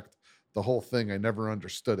affect, the whole thing. I never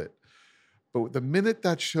understood it. But the minute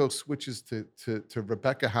that show switches to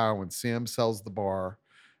Rebecca Howe and Sam sells the bar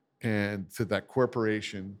and to that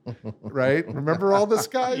corporation, right? Remember all this,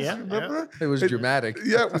 guys? Yeah, Remember? It was dramatic.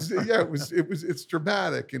 It's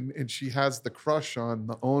dramatic. And she has the crush on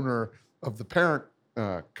the owner of the parent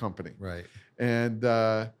company. Right. And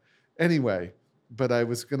anyway, but I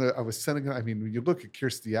was sending her. I mean, when you look at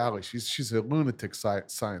Kirstie Alley, she's a lunatic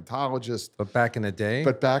Scientologist. But back in the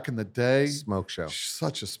day, Smoke show.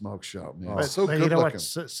 Such a smoke show, man. But So good you know looking.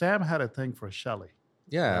 what? Sam had a thing for Shelley.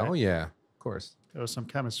 yeah, Right? oh yeah, of course, There was some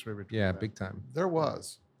chemistry between yeah, them. big time. There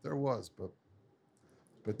was,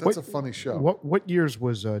 but that's a funny show. What years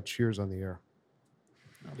was Cheers on the air?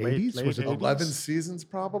 80s? Was it 80s? 11 seasons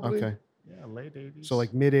probably. Okay. Yeah, late 80s. So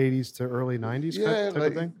like mid 80s to early 90s type like-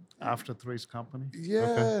 of thing? after Three's Company.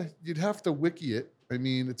 Yeah, you'd have to wiki it. I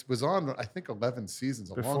mean, it was on, I think, 11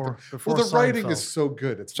 seasons. Before Well, the writing Seinfeld. is so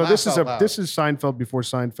good. It's So laugh this is out loud. this is Seinfeld before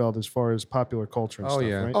Seinfeld as far as popular culture and Oh, stuff,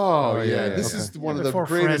 yeah. right? Oh, Oh, yeah, yeah, this yeah. is one of the Before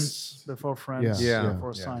greatest. Friends, before Friends, Yeah.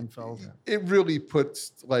 before Yeah. Seinfeld. It really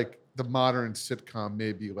puts like the modern sitcom,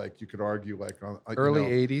 maybe like you could argue like on Early you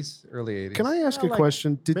know, '80s, early '80s. Can I ask Yeah, a like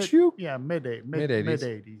question? Did Mid- you Yeah, mid Mid-80s.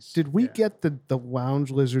 80s. did we Yeah. get the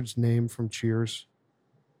lounge lizard's name from Cheers?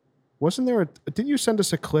 Wasn't there didn't you send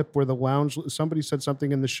us a clip where somebody said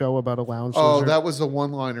something in the show about a lounge Oh, lizard? that was a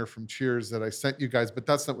one-liner from Cheers that I sent you guys, but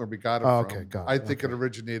that's not where we got it Oh, from. okay, got it, I think okay. it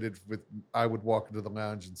originated with I would walk into the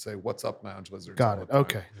lounge and say, "What's up, lounge lizards?" Got all it. the time.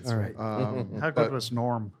 Okay. All right. How good but- was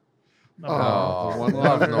Norm? Oh, the one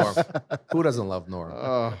love liners. Norm. Who doesn't love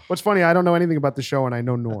Norm? What's funny, I don't know anything about the show and I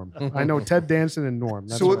know Norm. I know Ted Danson and Norm.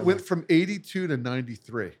 That's So what it I went know. from 82 to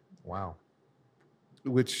 93, Wow.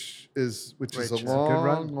 which is Great a show. Good long,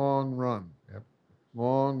 run. long run. Yep.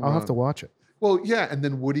 Long. I'll have to run. watch it. Well, yeah, and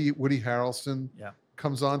then Woody Harrelson Yeah.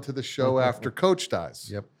 comes onto the show after Coach dies.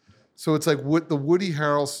 Yep. So it's like what the Woody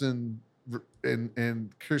Harrelson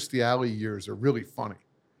and Kirstie Alley years are really funny.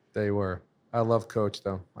 They were. I loved Coach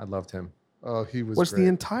though. I loved him. Oh, he was. Was great. the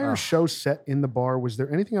entire show set in the bar? Was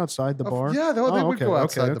there anything outside the bar? Yeah, they Oh, would okay, go okay,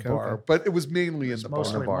 outside okay, the bar, okay. but it was mainly in It's the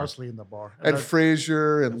mostly, bar. mostly in the bar. And that-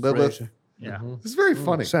 Frasier and Lilith. Frasier. yeah. It's very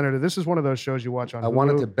funny. Senator, this is one of those shows you watch on I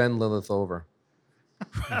wanted Hulu. to bend Lilith over.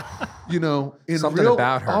 You know, in Something real,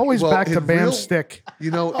 about her. Always Well, back to in Bam real- Stick.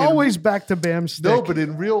 You know, in- Always back to Bam Stick. no, but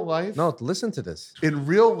in real life, No, listen to this. in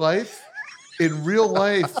real life,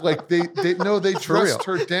 like they dressed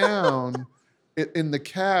her down in the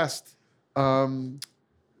cast.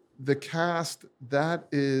 The cast that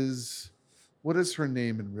is, what is her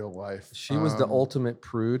name in real life? She was the ultimate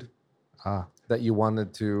prude Ah. that you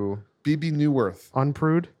wanted to BB Newworth.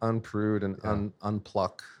 Unprude. unprude and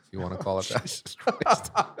unpluck, if you want to call it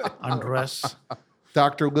that. Undress.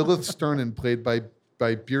 Dr. Lilith Sternin, played by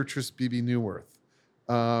Beatrice BB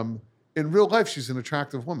Newworth. In real life, she's an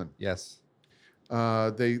attractive woman. Yes.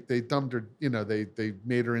 They dumbed her, you know, they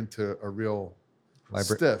made her into a real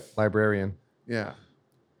stiff. Librarian. Yeah.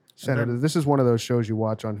 Senator, this is one of those shows you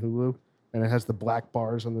watch on Hulu, and it has the black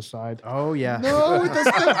bars on the side. Oh yeah. No, it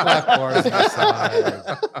doesn't have black bars on the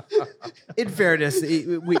side. In fairness,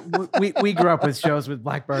 we grew up with shows with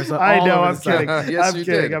black bars. I all know. over I'm the side. kidding. Yes, I'm you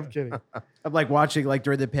kidding. did. I'm kidding. I'm like watching like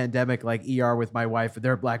during the pandemic, like ER with my wife, and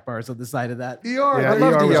there are black bars on the side of that. ER. Yeah, I ER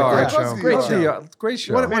loved was a ER. great show. Great ER. show. Great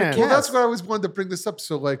show. What, Man. well, that's why I always wanted to bring this up.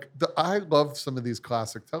 So, like, I love some of these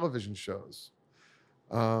classic television shows.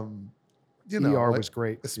 You know, ER like, was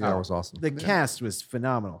great. ER was awesome. The cast was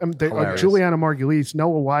phenomenal. Hilarious. Juliana Margulies,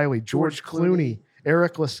 Noah Wiley, George George Clooney,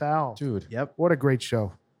 Eric LaSalle. Dude, Yep. What a great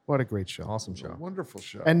show. What a great show. awesome a show. wonderful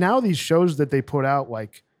show. And now these shows that they put out,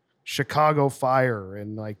 like Chicago Fire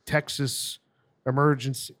and like Texas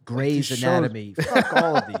Emergency, Grey's these shows- Anatomy. Fuck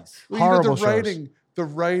all of these. Well, horrible you know, the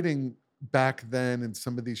writing back then in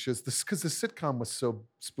some of these shows, because the sitcom was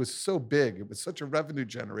so big, it was such a revenue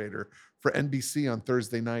generator for NBC on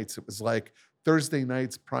Thursday nights. It was like Thursday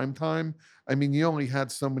nights prime time. I mean, you only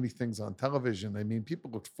had so many things on television. I mean,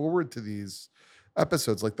 people looked forward to these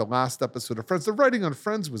episodes, like the last episode of Friends. The writing on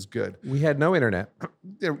Friends was good. We had no internet.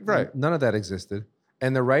 Yeah, right. None of that existed.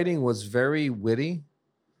 And the writing was very witty.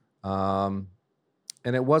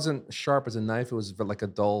 And it wasn't sharp as a knife. It was like a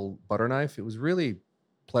dull butter knife. It was really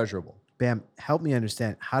pleasurable. Bam, help me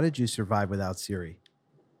understand. How did you survive without Siri?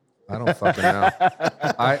 I don't fucking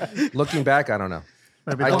know. Looking back, I don't know.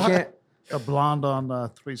 Maybe I the- can't. a blonde on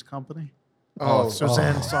Three's Company. Oh,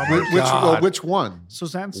 Suzanne Summers. which one?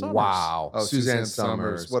 Suzanne Summers. Wow. Oh, Suzanne Suzanne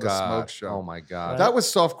Summers. Summers. What a God. smoke show. Oh my God. That was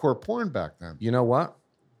softcore porn back then. You know what?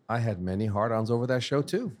 I had many hard-ons over that show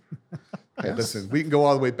too. Hey, listen, we can go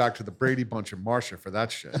all the way back to the Brady Bunch and Marcia for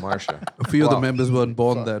that shit. Marsha. A few of the Well, members weren't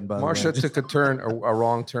born then, by the way. Marsha took a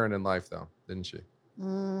wrong turn in life, though, didn't she?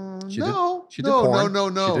 She did- no, she did no, porn. no,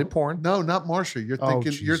 no. She did porn. No, not Marcia. You're Oh,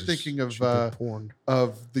 thinking. You're Jesus. thinking of She did porn.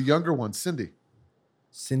 the younger one, Cindy.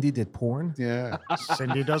 Cindy did porn? Yeah,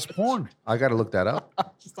 Cindy does porn. I got to look that up.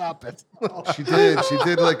 Stop it. she did. She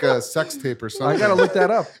did like a sex tape or something. I got to look that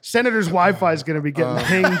up. Senator's Wi-Fi is going to be getting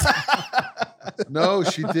pinged. No,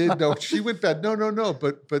 she did. No, she went bad. No.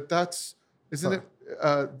 But that's isn't it?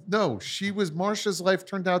 No, she was Marsha's life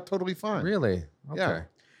turned out totally fine. Really? Okay. Yeah.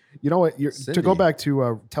 You know what? To go Cindy. back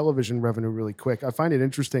to television revenue really quick, I find it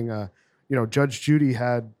interesting. Judge Judy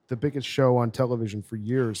had the biggest show on television for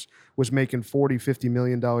years, was making $40-50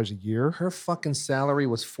 million a year. Her fucking salary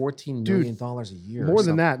was $14 million a year. More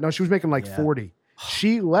than that. No, she was making like 40.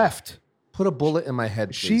 She left. Put a bullet in my head,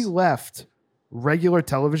 please. She left regular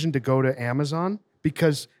television to go to Amazon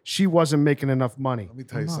because she wasn't making enough money. Let me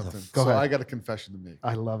tell you something. Go ahead. I got a confession to make.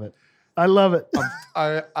 I love it. I love it.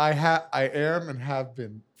 I am and have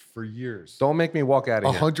been for years. Don't make me walk out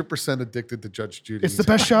of here. 100% addicted to Judge Judy. It's the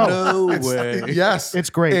best show. No way. Yes. It's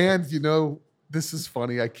great. And this is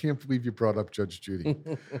funny. I can't believe you brought up Judge Judy.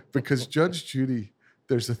 Because Judge Judy,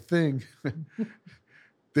 there's a thing.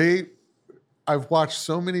 I've watched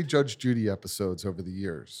so many Judge Judy episodes over the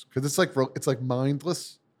years. Because it's like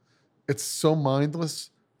mindless. It's so mindless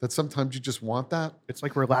that sometimes you just want that. It's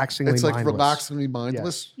like relaxingly It's like mindless. relaxingly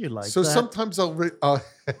mindless. You like So that? sometimes I'll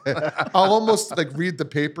almost like read the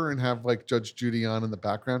paper and have like Judge Judy on in the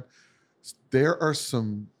background. There are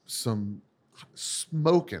some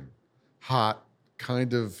smoking hot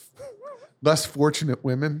kind of less fortunate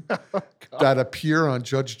women that appear on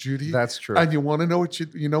Judge Judy. That's true. And you want to know what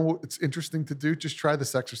it's interesting to do? Just try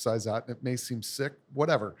this exercise out. And it may seem sick,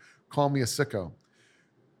 whatever. Call me a sicko.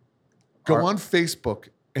 Go on Facebook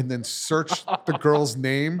and then search the girl's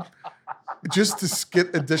name just to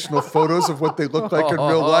get additional photos of what they look like in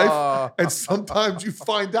real life. And sometimes you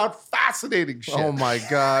find out fascinating shit. Oh my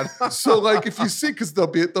God. So like if you see, because they'll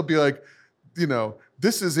be like,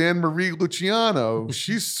 this is Anne Marie Luciano.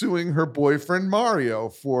 She's suing her boyfriend Mario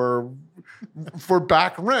for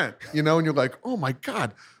back rent, and you're like, oh my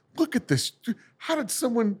God, look at this. How did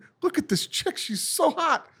someone look at this chick? She's so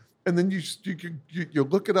hot. And then you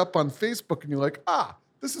look it up on Facebook and you're like,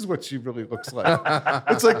 this is what she really looks like.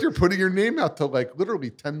 It's like you're putting your name out to like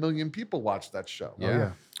literally 10 million people watch that show.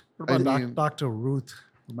 Yeah. What about I mean- Dr. Ruth?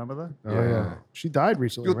 Remember that? Oh, yeah. She died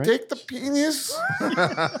recently, You right? take the penis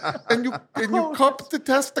and you cup the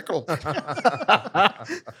testicle.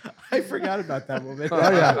 I forgot about that woman. Oh,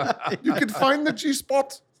 yeah. You can find the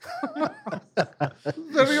G-spot.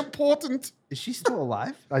 Very important. Is she still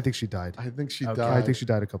alive? I think she died. I think she Okay. died. I think she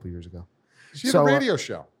died a couple of years ago. She had So, a radio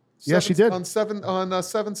show. yeah, she did. On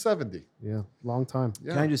 770. Yeah, long time.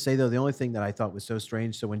 Yeah. Can I just say, though, the only thing that I thought was so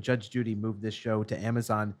strange, so when Judge Judy moved this show to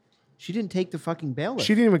Amazon, she didn't take the fucking bailiff.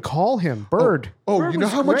 She didn't even call him Bird. Oh, Bird you know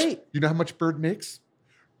was how much? great. You know how much Bird makes?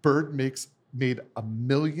 Bird made $1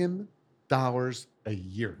 million a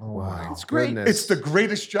year. Oh Wow. my It's great. goodness. It's the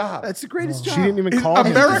greatest job. That's the greatest She job. didn't even In call him.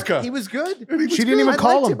 America. He was good. And he was She didn't good. even I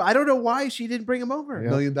call liked him. I don't know why she didn't bring him over. $1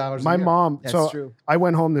 million a My year. mom. That's so true. I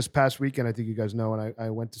went home this past weekend. I think you guys know, and I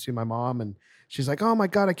went to see my mom, and she's like, "Oh my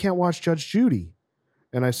God, I can't watch Judge Judy."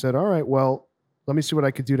 And I said, "All right, well, let me see what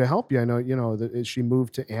I could do to help you." I know, that she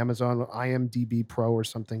moved to Amazon, IMDb Pro or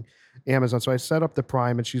something, Amazon. So I set up the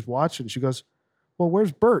Prime, and she's watching. She goes, "Well,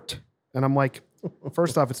 where's Bert?" And I'm like,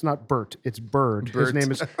 first off, it's not Bert, it's Bird. His Bert.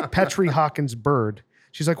 name is Petrie Hawkins Bird.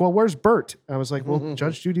 She's like, "Well, where's Bert?" And I was like, "Well,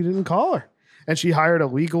 Judge Judy didn't call her." And she hired a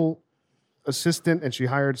legal assistant, and she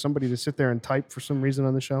hired somebody to sit there and type for some reason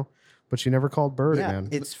on the show, but she never called Bird, man.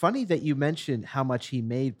 It's funny that you mentioned how much he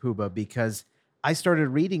made, Puba, because I started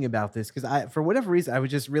reading about this because for whatever reason, I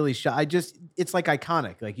was just really shocked. It's like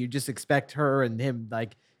iconic. Like you just expect her and him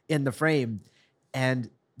like in the frame. And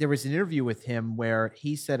there was an interview with him where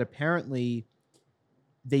he said apparently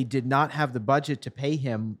they did not have the budget to pay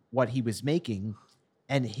him what he was making.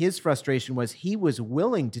 And his frustration was he was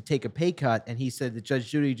willing to take a pay cut. And he said that Judge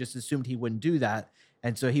Judy just assumed he wouldn't do that.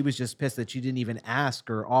 And so he was just pissed that she didn't even ask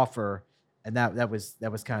or offer. And that was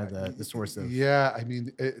kind of the source of. Yeah, I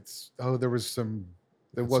mean, there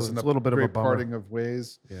wasn't a little bit of a great bummer. parting of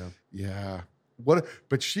ways. Yeah. Yeah.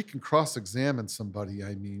 But she can cross-examine somebody.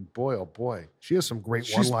 I mean, boy, oh boy. She has some great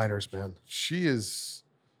She's- one-liners, man. She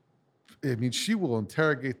will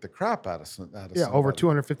interrogate the crap out of Yeah, over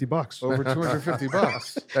somebody. $250. Over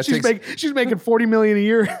 $250. That She's, takes, she's making $40 million a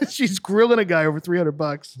year. She's grilling a guy over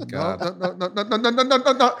 $300. God.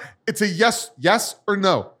 No. It's a yes or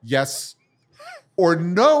no. Yes or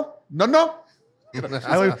no. No.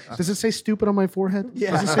 Does it say stupid on my forehead?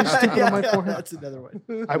 Does it say stupid on my forehead? That's another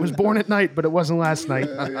one. I was born at night, but it wasn't last night.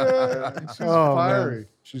 Yeah, she's Oh, fiery. man.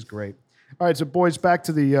 She's great. All right, so boys, back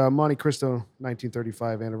to the Montecristo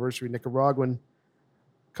 1935 anniversary, Nicaraguan.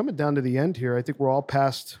 Coming down to the end here, I think we're all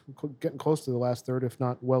getting close to the last third, if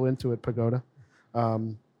not well into it, Pagoda.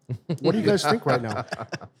 What do you guys think right now?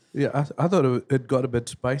 Yeah, I thought it got a bit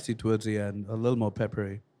spicy towards the end, a little more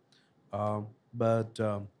peppery. But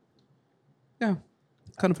Yeah,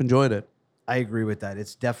 kind of enjoyed it. I agree with that.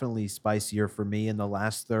 It's definitely spicier for me in the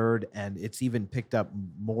last third, and it's even picked up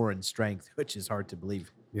more in strength, which is hard to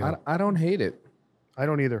believe. Yeah. I don't hate it. I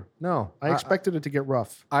don't either. No, I expected it to get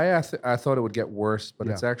rough. I thought it would get worse, but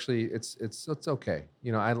it's Yeah. actually it's okay.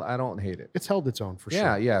 You know, I don't hate it. It's held its own for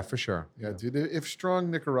Yeah, sure. yeah, for sure. Yeah, dude. If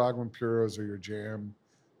strong Nicaraguan puros are your jam,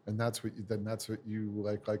 and that's what you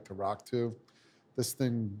like to rock to, this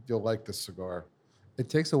thing you'll like this cigar. It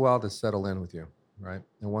takes a while to settle in with you, right?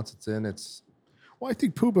 And once it's in, it's Well, I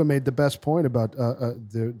think Puba made the best point about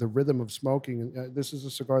the rhythm of smoking. This is a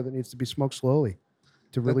cigar that needs to be smoked slowly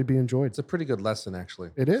to really be enjoyed. it's a pretty good lesson, actually.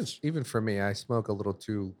 It is. Even for me, I smoke a little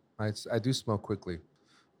too. I do smoke quickly.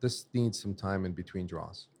 This needs some time in between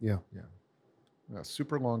draws. Yeah. Yeah,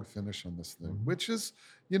 super long finish on this thing, Mhm. which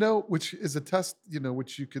is a test,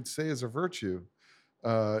 which you could say is a virtue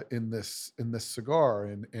in this cigar,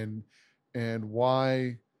 and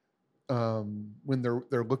why when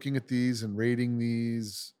they're looking at these and rating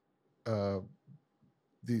these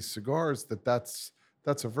cigars, that's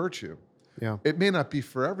a virtue. Yeah. It may not be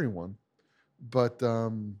for everyone, but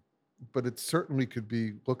it certainly could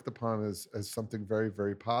be looked upon as something very,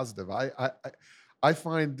 very positive. I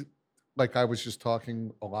find, like, I was just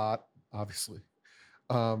talking a lot, obviously,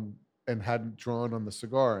 and hadn't drawn on the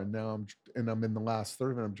cigar, and now I'm in the last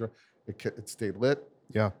third, and it stayed lit.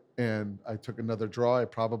 Yeah. And I took another draw. I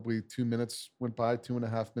probably 2 minutes went by,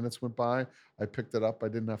 2.5 minutes went by. I picked it up. I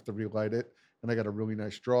didn't have to relight it, and I got a really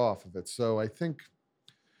nice draw off of it. So I think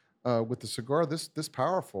with the cigar this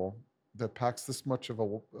powerful, that packs this much of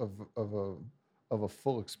a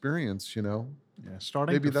full experience, Yeah,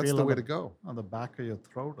 starting maybe to that's feel the on way to go. on the back of your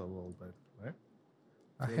throat a little bit,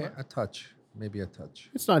 right? A touch, maybe a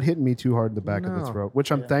touch. It's not hitting me too hard in the back of the No. throat,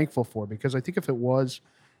 which I'm Yeah. thankful for, because I think if it was,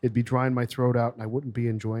 it'd be drying my throat out and I wouldn't be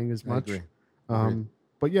enjoying as I much. agree.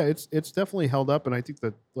 But yeah, it's definitely held up, and I think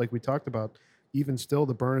that, like we talked about, even still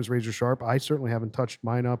the burn is razor sharp. I certainly haven't touched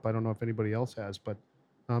mine up. I don't know if anybody else has, but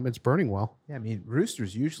it's burning well. Yeah, I mean,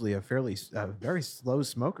 Rooster's usually a very slow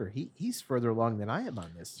smoker. He's further along than I am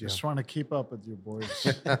on this. Just trying to keep up with you boys.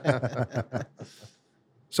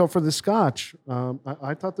 So for the Scotch,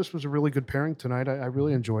 I thought this was a really good pairing tonight. I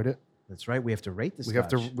really enjoyed it. That's right. We have to rate this. We have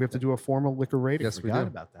to do a formal liquor rating. Yes, we forgot do.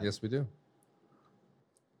 about that. Yes, we do.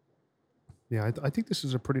 Yeah, I think this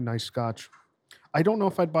is a pretty nice Scotch. I don't know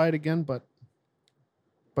if I'd buy it again, but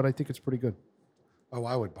I think it's pretty good. Oh,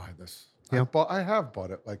 I would buy this. Yeah. I have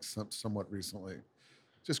bought it like somewhat recently.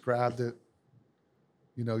 Just grabbed it,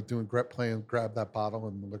 playing grab that bottle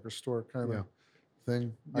in the liquor store kind of Yeah.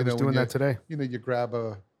 thing. I was doing that today. You grab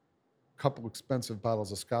a couple expensive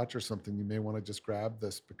bottles of scotch or something, you may want to just grab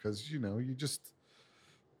this because,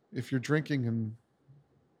 if you're drinking and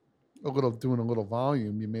doing a little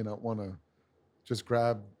volume, you may not want to just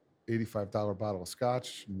grab $85 bottle of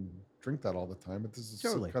scotch and drink that all the time. But this is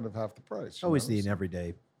Totally. kind of half the price. you Always know, an so-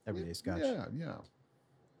 everyday Scotch. Yeah.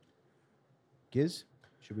 Giz,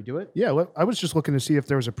 should we do it? Yeah, I was just looking to see if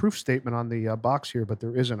there was a proof statement on the box here, but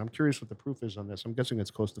there isn't. I'm curious what the proof is on this. I'm guessing it's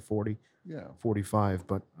close to 40, Yeah. 45,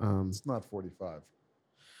 but It's not 45.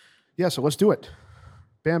 yeah, so let's do it.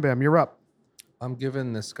 Bam Bam, you're up. I'm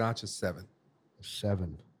giving the Scotch a 7.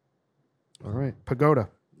 7. All right. Pagoda.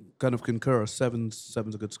 Kind of concur. Seven's a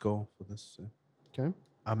good score for this. Okay.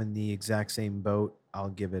 I'm in the exact same boat. I'll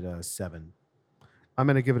give it a 7. I'm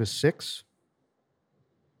going to give it a 6.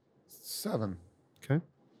 7. Okay.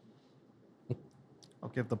 I'll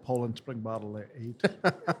give the Poland Spring bottle an 8.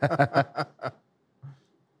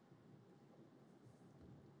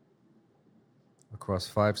 Across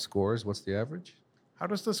 5 scores, what's the average? How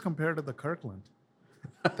does this compare to the Kirkland?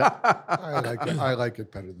 I like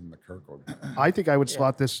it better than the Kirkland. I think I would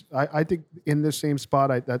slot this. I think in the same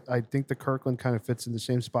spot. I think the Kirkland kind of fits in the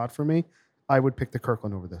same spot for me. I would pick the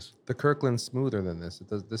Kirkland over this. The Kirkland's smoother than this. It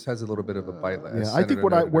does. This has a little bit of a bite. Yeah, I think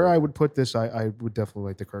where I would put this, I would definitely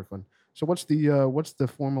like the Kirkland. So what's the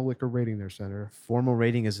formal liquor rating there, Senator? Formal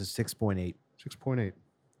rating is a 6.8, 6.8.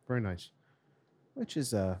 Very nice. which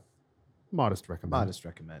is a Modest recommend. modest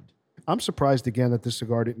recommend. I'm surprised again that this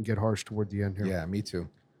cigar didn't get harsh toward the end here. Yeah, me too.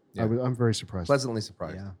 Yeah. I'm very surprised. Pleasantly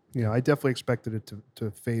surprised. Yeah. Yeah, I definitely expected it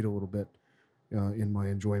to fade a little bit in my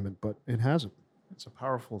enjoyment, but it hasn't. It's a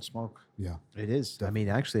powerful smoke. Yeah. It is. I mean,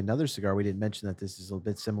 actually, another cigar we didn't mention that this is a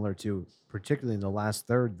bit similar to, particularly in the last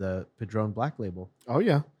third, the Padron Black Label. Oh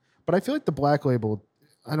yeah, but I feel like the Black Label,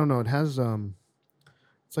 I don't know, it has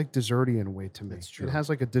it's like desserty in a way to me. That's true. It has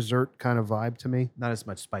like a dessert kind of vibe to me. Not as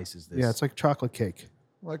much spice as this. Yeah, it's like chocolate cake.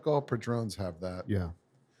 Like all Padrones have that. Yeah.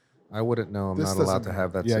 I wouldn't know. I'm This not allowed doesn't to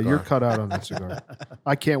have- have that Yeah, cigar. you're cut out on that cigar.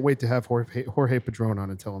 I can't wait to have Jorge Padron on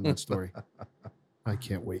and tell him that story. I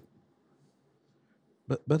can't wait.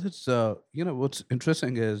 But it's what's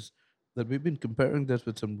interesting is that we've been comparing this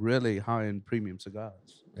with some really high end premium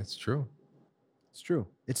cigars. It's true. It's true.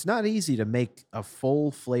 It's not easy to make a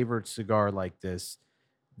full flavored cigar like this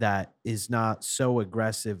that is not so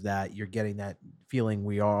aggressive that you're getting that feeling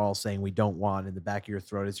we are all saying we don't want in the back of your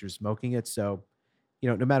throat as you're smoking it. So,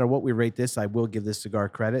 no matter what we rate this, I will give this cigar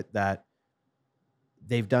credit that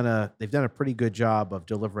they've done a pretty good job of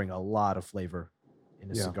delivering a lot of flavor in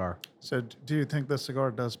a Yeah. cigar. So, do you think the cigar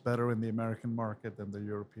does better in the American market than the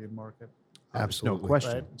European market? Absolutely. No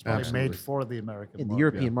question. Right? It's probably Absolutely. made for the American In the market.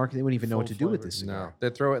 European market, they wouldn't even know what Full to do with flavor. this cigar. No,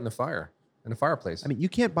 they throw it in the fireplace. I mean, you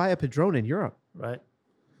can't buy a Padron in Europe. Right?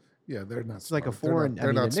 Yeah, they're not. It's like a smoking. They're not- foreign. they're I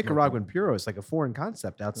mean, not the Nicaraguan smoking. Puro is like a foreign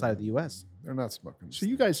concept outside of the U.S. They're not smoking. So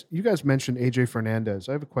you guys mentioned AJ Fernandez.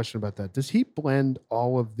 I have a question about that. Does he blend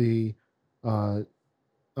all of the, I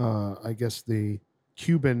guess the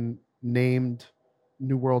Cuban named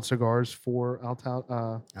New World cigars for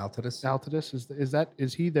Altadis. Altadis?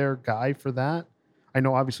 Is he their guy for that? I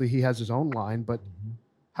know obviously he has his own line, but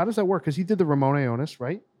how does that work? Because he did the Ramon Ionis,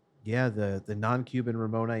 right? Yeah, the non-Cuban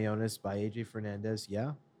Ramon Ionis by AJ Fernandez.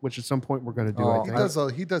 Yeah, Which at some point we're going to do. Oh, I He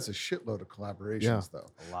think. does a shitload of collaborations Yeah. though.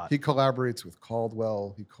 a lot. He collaborates with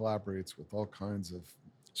Caldwell. He collaborates with all kinds of.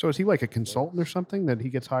 So is he like a consultant or something that he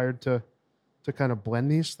gets hired to kind of blend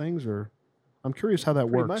these things? Or I'm curious how that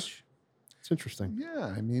Pretty works. much. It's interesting. Yeah,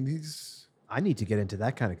 I mean he's. I need to get into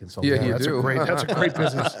that kind of consulting. Yeah, you that's do. that's a great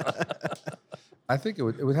business. I think it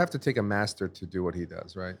would have to take a master to do what he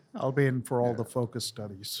does, right? I'll be in for all the focus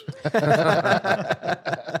studies,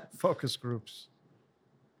 focus groups.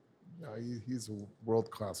 No, he's a world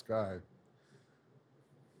class guy.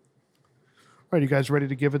 All right, you guys ready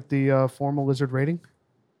to give it the formal lizard rating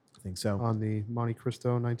I think so. on the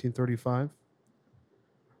Montecristo 1935?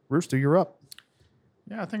 Rooster, you're up.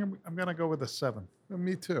 Yeah, I think I'm going to go with a 7.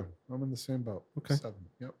 Me too. I'm in the same boat. Okay. 7.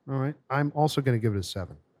 Yep. All right. I'm also going to give it a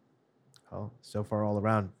 7. Oh, so far all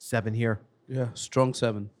around 7 here. Yeah, strong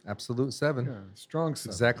 7. Absolute 7. Yeah, strong 7.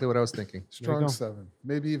 Exactly what I was thinking. Strong go. 7.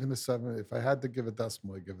 Maybe even a 7. If I had to give a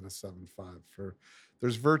decimal, I'd give it a 7.5.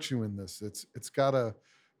 There's virtue in this.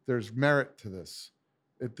 There's merit to this.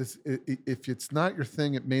 If it's not your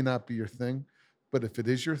thing, it may not be your thing. But if it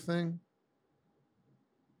is your thing,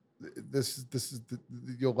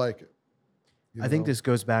 you'll like it. You I think know? this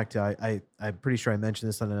goes back to I'm pretty sure I mentioned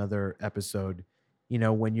this on another episode.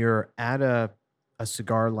 When you're at a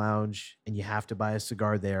cigar lounge and you have to buy a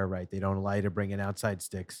cigar there, right? They don't allow you to bring in outside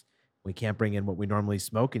sticks. We can't bring in what we normally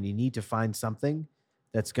smoke, and you need to find something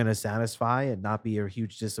that's going to satisfy and not be a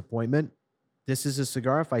huge disappointment. This is a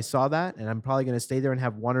cigar. If I saw that, and I'm probably going to stay there and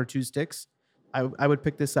have 1 or 2 sticks, I would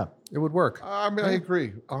pick this up. It would work. I mean, I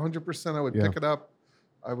agree. 100%. I would Yeah. pick it up.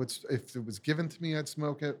 I would, if it was given to me, I'd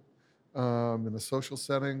smoke it in a social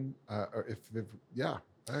setting. Or yeah,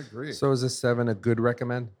 I agree. So is this 7 a good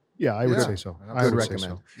recommend? Yeah, I would Yeah, say so. I absolutely. would say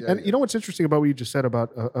Recommend. so. Yeah, And yeah. you know what's interesting about what you just said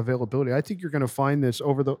about availability? I think you're going to find this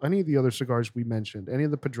over any of the other cigars we mentioned, any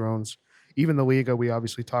of the Padrones, even the Liga. We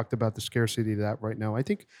obviously talked about the scarcity of that right now. I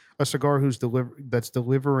think a cigar that's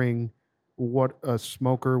delivering what a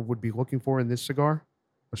smoker would be looking for in this cigar,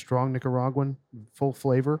 a strong Nicaraguan, full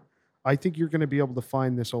flavor. I think you're going to be able to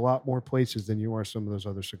find this a lot more places than you are some of those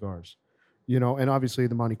other cigars. And obviously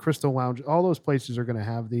the Montecristo Lounge, all those places are going to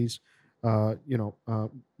have these.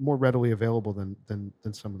 More readily available than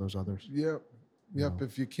some of those others. Yep. Yep. No.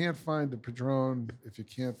 If you can't find the Padron, if you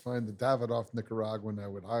can't find the Davidoff Nicaraguan, I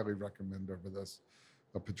would highly recommend over this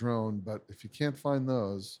a Padron. But if you can't find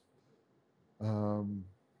those,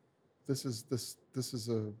 this is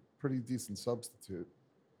a pretty decent substitute.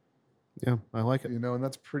 Yeah, I like it. And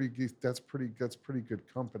that's pretty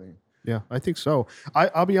good company. Yeah, I think so.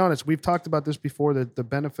 I'll be honest. We've talked about this before. That the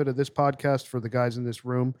benefit of this podcast for the guys in this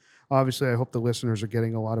room. Obviously, I hope the listeners are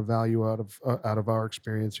getting a lot of value out of our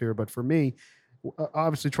experience here. But for me,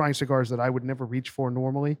 obviously, trying cigars that I would never reach for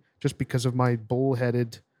normally, just because of my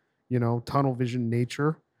bullheaded, tunnel vision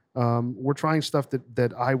nature. We're trying stuff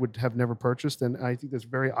that I would have never purchased, and I think that's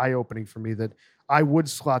very eye opening for me. That I would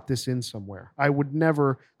slot this in somewhere. I would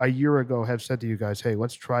never a year ago have said to you guys, "Hey,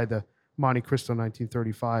 let's try the Montecristo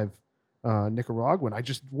 1935." Nicaraguan. I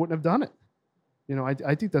just wouldn't have done it.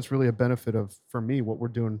 I think that's really a benefit for me, what we're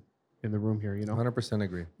doing in the room here, 100%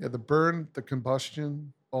 agree. Yeah, the burn, the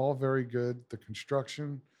combustion, all very good. The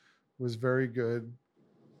construction was very good.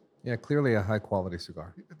 Yeah, clearly a high quality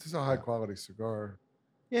cigar. It is a high quality cigar.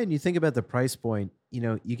 Yeah, and you think about the price point,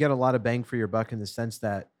 you get a lot of bang for your buck in the sense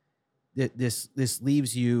that this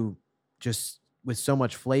leaves you just with so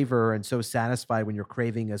much flavor and so satisfied when you're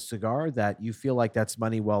craving a cigar that you feel like that's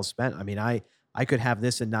money well spent. I mean, I could have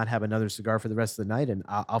this and not have another cigar for the rest of the night, and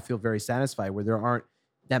I'll feel very satisfied where there aren't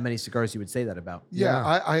that many cigars you would say that about. Yeah,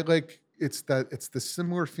 I like it's the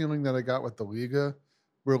similar feeling that I got with the Liga,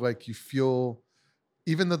 where like you feel,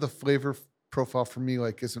 even though the flavor profile for me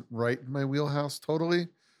like isn't right in my wheelhouse totally.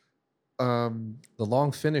 The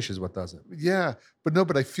long finish is what does it. Yeah,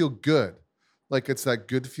 but I feel good. Like it's that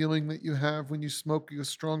good feeling that you have when you smoke a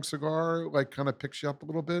strong cigar, like kind of picks you up a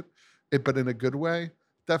little bit, but in a good way.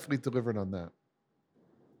 Definitely delivered on that.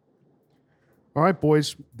 All right,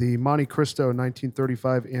 boys. The Montecristo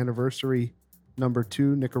 1935 anniversary number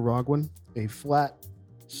 2 Nicaraguan, a flat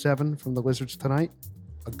 7 from the Lizards tonight.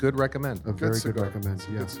 A good recommend. A very good cigar. recommend.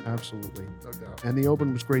 Yes, absolutely. No doubt. And the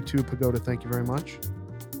Oban was great too. Pagoda, thank you very much.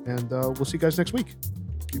 And we'll see you guys next week.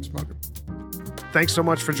 Keep smoking. Thanks so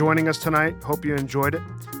much for joining us tonight. Hope you enjoyed it.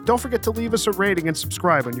 Don't forget to leave us a rating and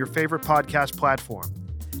subscribe on your favorite podcast platform.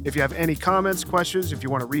 If you have any comments, questions, if you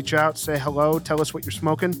want to reach out, say hello, tell us what you're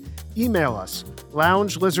smoking, email us,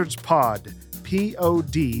 loungelizardspod,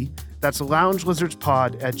 P-O-D, that's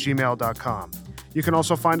loungelizardspod@gmail.com. You can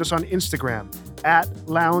also find us on Instagram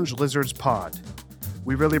 @loungelizardspod.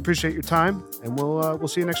 We really appreciate your time, and we'll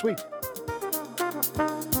see you next week.